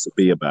supposed to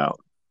be about.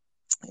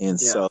 And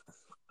so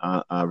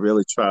I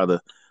really try to,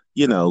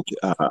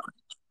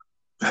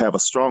 have a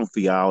strong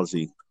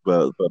theology,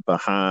 but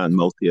behind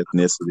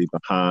multi-ethnicity,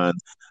 behind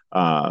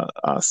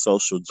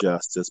social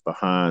justice,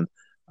 behind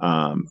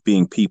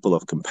being people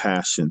of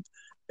compassion,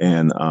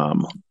 and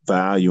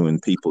valuing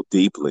people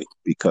deeply,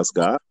 because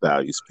God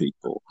values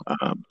people,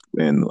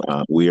 and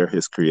we are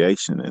His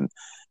creation, and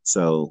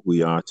so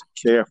we are to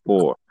care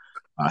for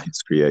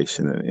His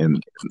creation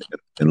and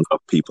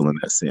love people in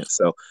that sense.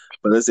 So,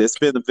 but it's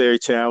been very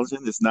challenging.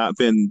 It's not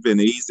been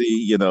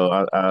easy,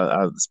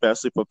 I,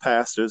 especially for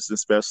pastors,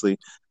 especially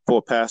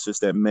for pastors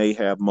that may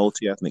have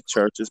multi-ethnic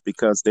churches,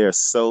 because there are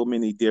so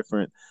many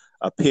different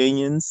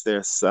opinions.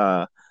 There's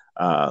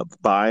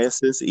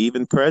biases,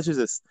 even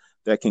prejudice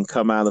that can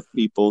come out of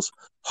people's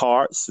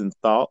hearts and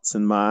thoughts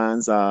and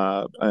minds,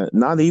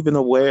 not even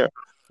aware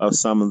of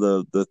some of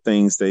the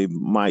things they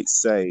might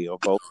say or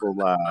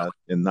vocalize,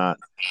 and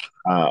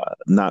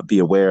not be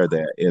aware of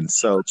that. And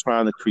so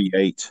trying to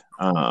create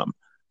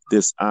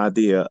this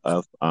idea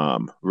of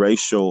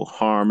racial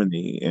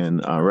harmony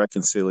and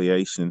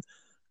reconciliation,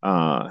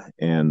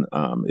 and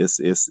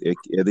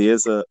it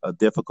is a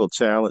difficult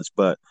challenge,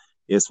 but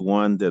it's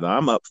one that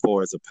I'm up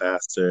for as a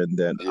pastor, and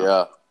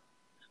that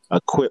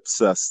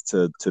equips us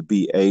to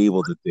be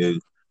able to do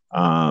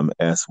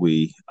as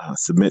we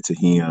submit to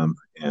Him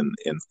and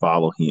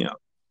follow Him.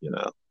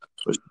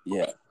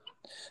 Yeah.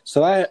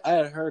 So I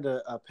had heard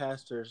a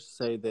pastor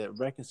say that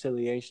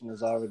reconciliation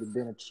has already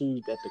been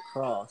achieved at the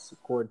cross,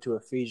 according to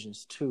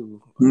Ephesians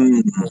 2,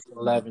 verse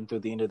 11 through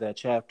the end of that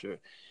chapter.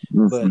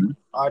 But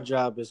our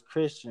job as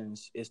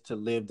Christians is to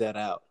live that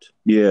out.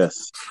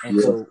 Yes. And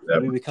so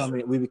we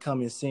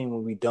become insane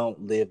when we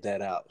don't live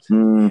that out.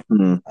 I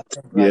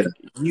think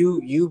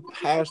you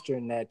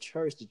pastoring that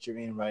church that you're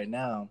in right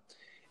now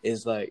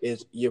is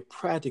you're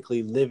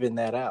practically living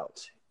that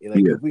out.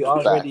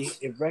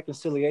 If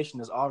reconciliation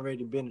has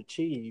already been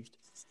achieved,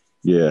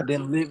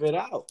 then live it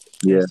out.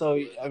 Yeah. And so,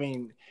 I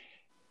mean,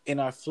 in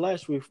our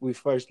flesh, we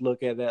first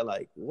look at that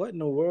like, what in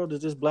the world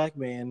is this black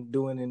man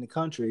doing in the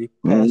country?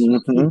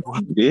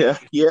 Yeah.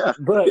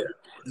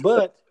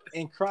 But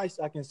in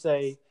Christ, I can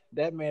say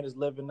that man is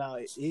living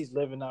out. He's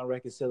living out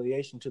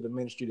reconciliation to the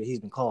ministry that he's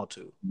been called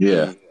to.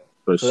 Yeah.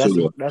 For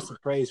sure. That's a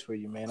praise for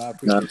you, man. I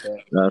appreciate that.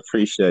 I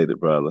appreciate it,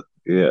 brother.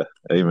 Yeah.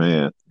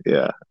 Amen.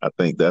 Yeah. I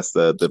think that's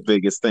the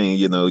biggest thing.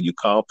 You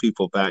call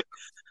people back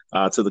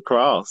to the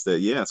cross, that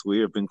yes,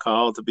 we have been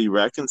called to be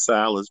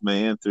reconcilers,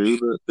 man, through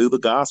the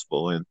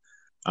gospel.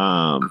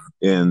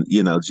 And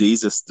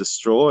Jesus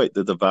destroyed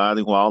the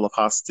dividing wall of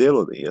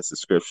hostility, as the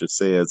scripture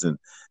says. And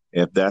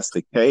if that's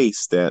the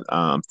case,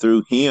 that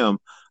through Him,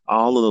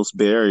 all of those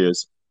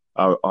barriers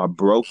are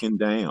broken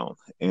down,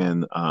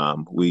 and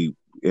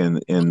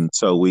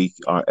so we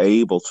are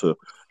able to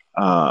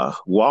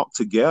walk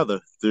together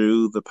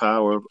through the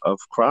power of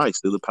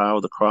Christ, through the power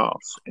of the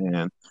cross,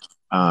 and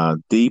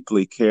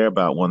deeply care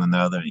about one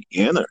another and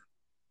enter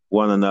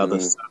one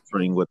another's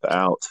suffering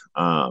without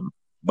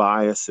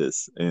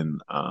biases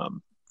and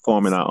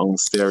forming our own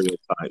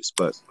stereotypes,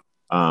 but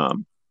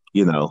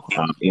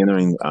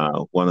entering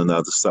one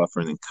another's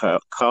suffering and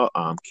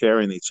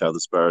carrying each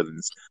other's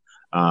burdens,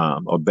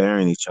 or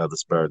bearing each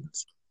other's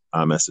burdens,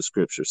 as the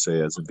scripture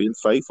says, and being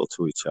faithful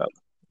to each other.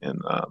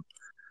 And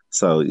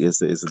so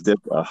it's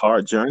a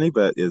hard journey,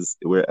 but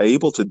we're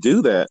able to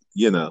do that,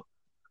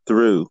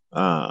 through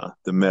the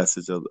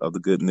message of the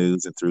good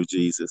news, and through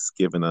Jesus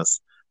giving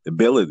us the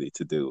ability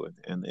to do it,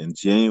 and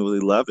genuinely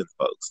loving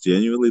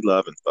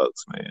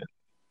folks, man.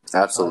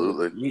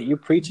 Absolutely. You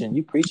preaching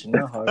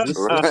now, Harvey.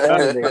 It's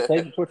Saturday.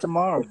 Save it for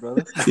tomorrow,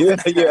 brother. Yeah,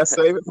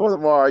 save it for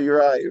tomorrow. You're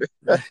right.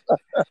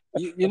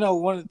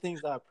 One of the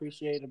things I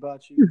appreciate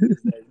about you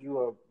is that you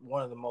are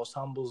one of the most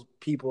humble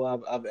people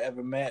I've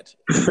ever met.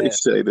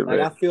 Appreciate it,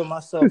 man. I feel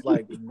myself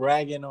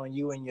bragging on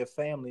you and your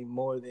family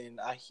more than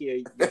I hear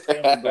your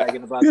family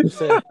bragging about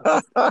themselves.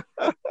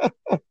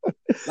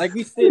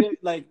 We said it,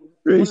 one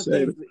of the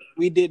things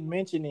we didn't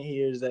mention in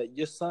here is that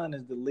your son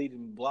is the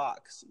leading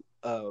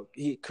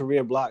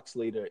career blocks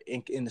leader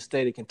in the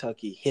state of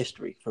Kentucky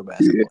history for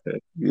basketball.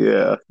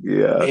 Yeah.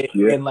 And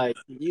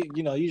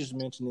you just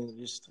mentioned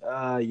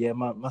it.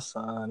 My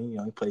son,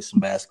 he plays some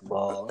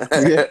basketball.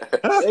 Hey,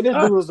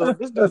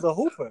 this dude's a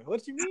hooper.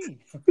 What do you mean?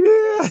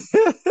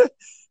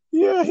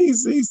 Yeah.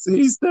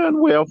 He's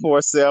done well for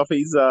himself.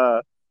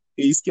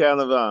 He's kind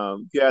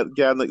of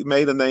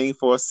made a name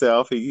for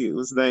himself. He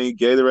was named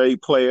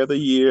Gatorade Player of the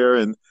Year,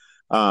 and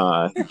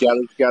got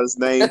his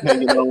name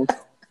hanging on.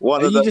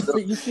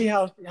 You see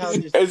how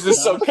it's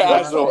just so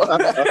casual.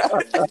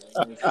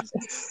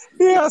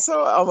 Yeah,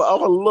 so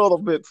I'm a little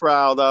bit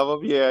proud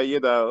of him. Yeah,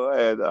 and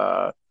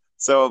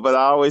but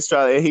I always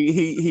try to.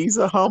 He's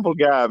a humble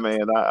guy,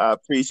 man. I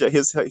appreciate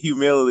his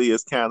humility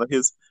is kind of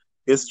his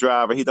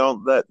driver. He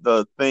don't let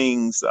the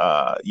things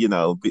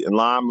be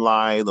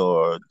limelight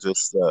or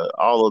just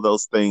all of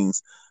those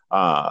things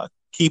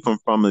keep him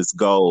from his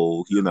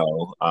goal.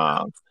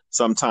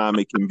 Sometimes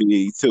it can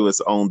be to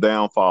its own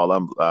downfall.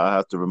 I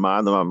have to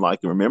remind them. I'm like,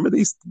 remember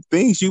these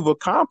things you've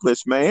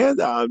accomplished, man.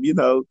 Go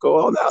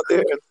on out there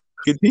and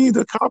continue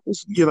to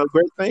accomplish,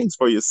 great things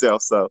for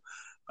yourself. So,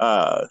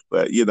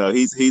 but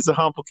he's a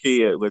humble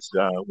kid, which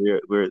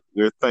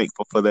we're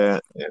thankful for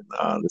that, and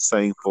the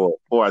same for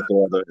our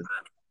daughter.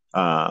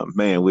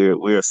 Man,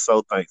 we're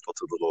so thankful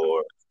to the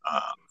Lord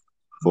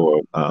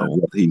for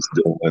what He's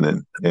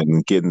doing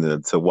and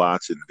getting to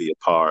watch and be a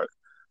part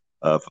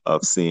of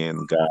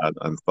seeing God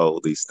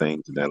unfold these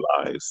things in their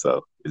lives.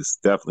 So it's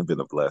definitely been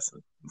a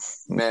blessing.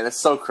 Man,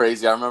 it's so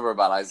crazy. I remember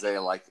about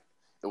Isaiah, it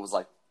was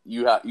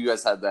you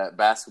guys had that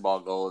basketball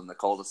goal in the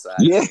cul-de-sac.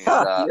 Yeah,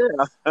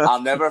 and, I'll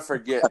never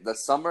forget the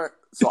summer.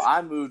 So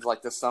I moved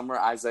the summer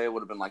Isaiah would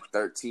have been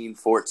 13,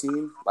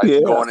 14,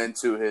 going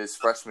into his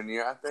freshman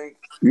year, I think.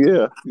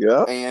 Yeah.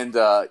 And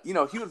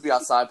he would be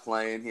outside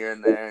playing here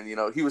and there,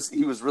 and he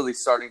was really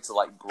starting to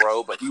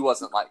grow, but he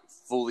wasn't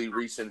fully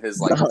reaching his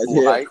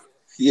full height.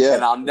 Yeah.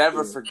 And I'll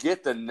never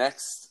forget the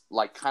next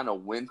kind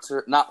of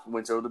not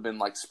winter, it would have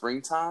been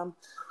springtime,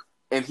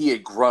 and he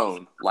had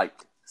grown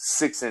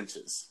 6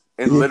 inches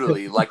in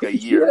literally a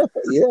year.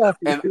 Yeah.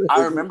 And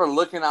I remember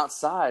looking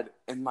outside,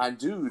 and my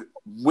dude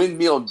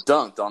windmill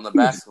dunked on the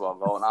basketball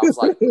goal, and I was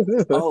like,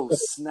 oh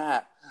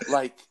snap.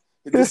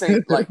 This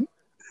ain't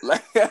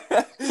Like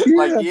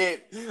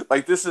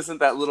this isn't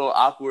that little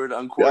awkward,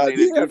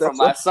 uncoordinated dude from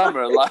last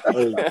summer. Like,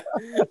 the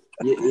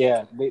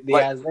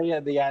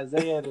Isaiah.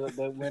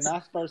 When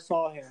I first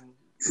saw him,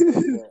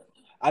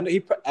 I know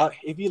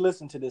if you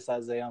listen to this,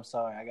 Isaiah, I'm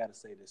sorry, I got to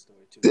say this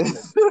story too.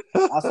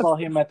 I saw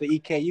him at the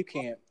EKU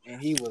camp,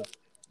 and he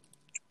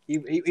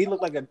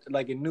looked like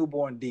a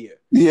newborn deer.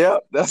 Yeah,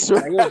 that's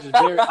right. Like, it was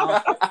just very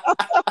awkward.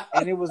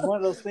 And it was one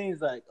of those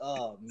things like,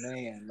 oh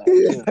man, like,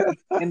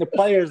 and the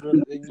players were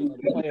like,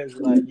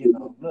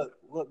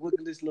 look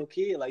at this little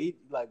kid, like,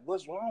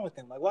 what's wrong with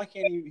him? Like, why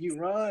can't he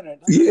run? Or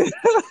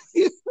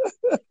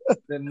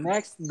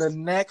The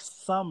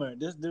next summer,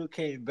 this dude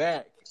came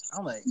back.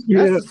 I'm like,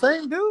 that's the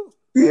same dude.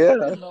 Yeah,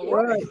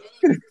 right.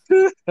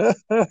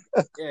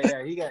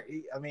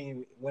 I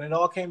mean, when it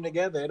all came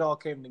together, And oh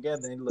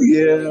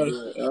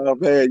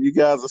man, you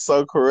guys are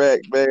so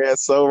correct, man.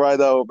 So right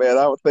on, man.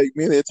 I would think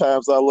many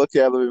times I look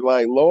at him and be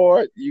like,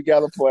 Lord, you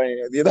got a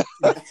plan,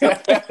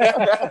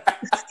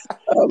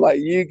 I'm like,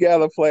 you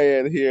got a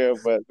plan here.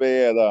 But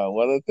man,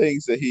 one of the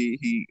things that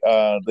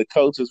the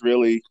coaches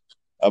really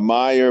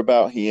admire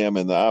about him,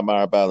 and I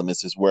admire about him,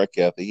 is his work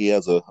ethic. He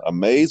has an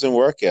amazing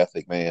work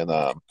ethic, man.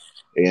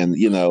 And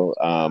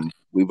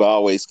we've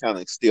always kind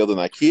of instilled in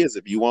our kids,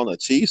 if you want to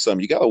achieve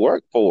something, you got to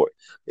work for it.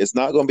 It's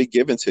not going to be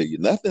given to you.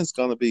 Nothing's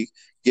going to be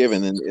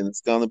given, and it's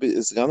going to be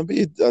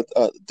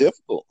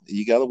difficult.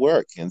 You got to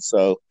work, and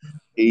so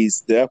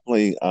he's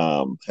definitely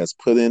has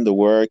put in the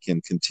work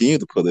and continue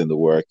to put in the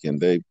work, and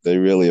they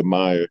really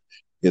admire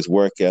his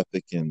work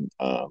ethic and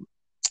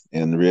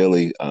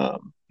really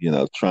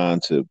trying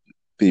to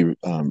be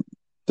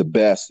the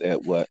best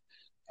at what.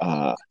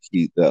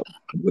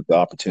 With the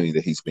opportunity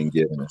that he's been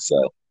given, and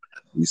so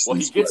he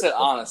gets it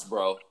honest,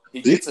 bro.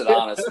 He gets it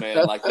honest,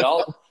 man. Like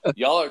y'all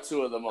are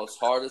two of the most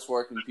hardest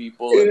working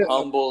people and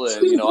humble,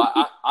 and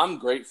I'm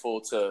grateful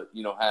to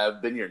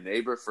have been your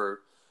neighbor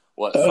for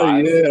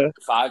 5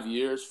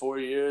 years, 4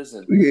 years,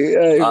 and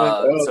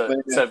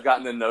to have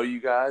gotten to know you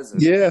guys.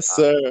 And, yes,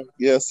 sir.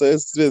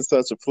 It's been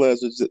such a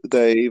pleasure,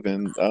 Dave.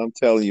 And I'm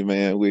telling you,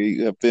 man,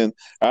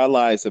 our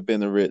lives have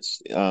been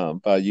enriched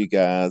by you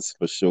guys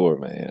for sure,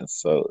 man.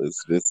 So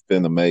it's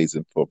been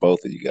amazing for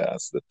both of you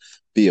guys to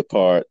be a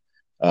part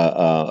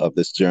of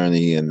this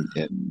journey and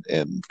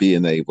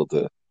being able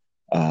to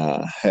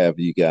have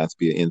you guys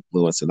be an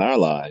influence in our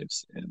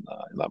lives, and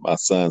my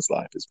son's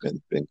life has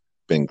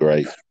been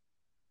great.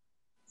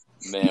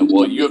 Man,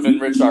 well, you have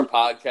enriched our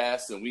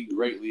podcast, and we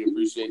greatly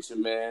appreciate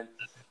you, man.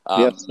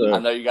 Yes, sir. I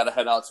know you got to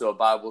head out to a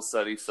Bible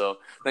study, so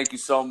thank you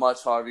so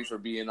much, Harvey, for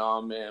being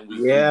on, man.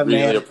 We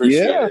really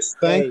appreciate it.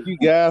 Thank you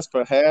guys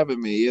for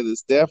having me. It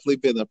has definitely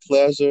been a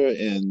pleasure,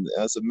 and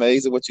it's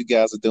amazing what you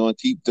guys are doing.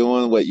 Keep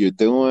doing what you're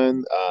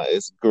doing.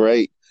 It's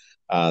great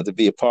to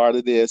be a part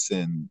of this,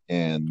 and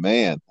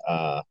man,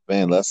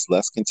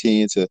 let's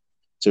continue to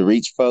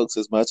reach folks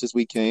as much as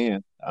we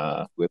can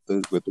with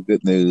the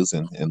good news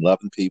and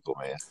loving people,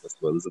 man. That's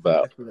what it's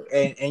about.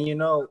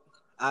 And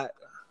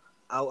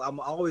I'm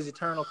always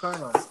eternal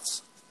Colonel.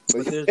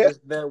 But there's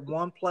just that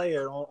one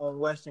player on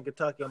Western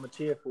Kentucky I'm going to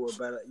cheer for.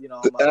 But,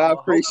 I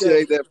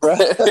appreciate that, bro. I'm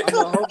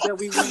going to hope that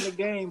we win the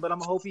game, but I'm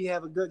going to hope he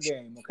have a good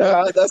game.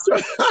 Okay? That's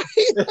right.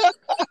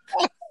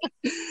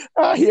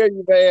 I hear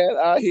you, man.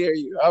 I hear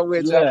you. I'm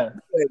with you. I appreciate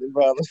it,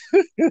 brother.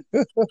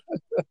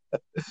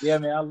 Yeah,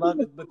 man. I love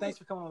it. But thanks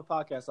for coming on the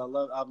podcast.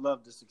 I've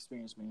loved this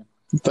experience, man.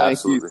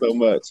 Thank you so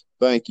much.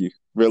 Thank you.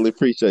 Really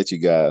appreciate you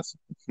guys.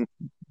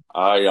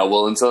 All right, y'all.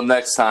 Well, until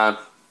next time.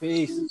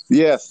 Peace.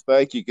 Yes.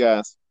 Thank you,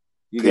 guys.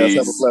 You guys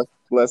have a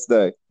blessed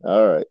day.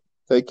 All right.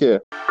 Take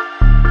care.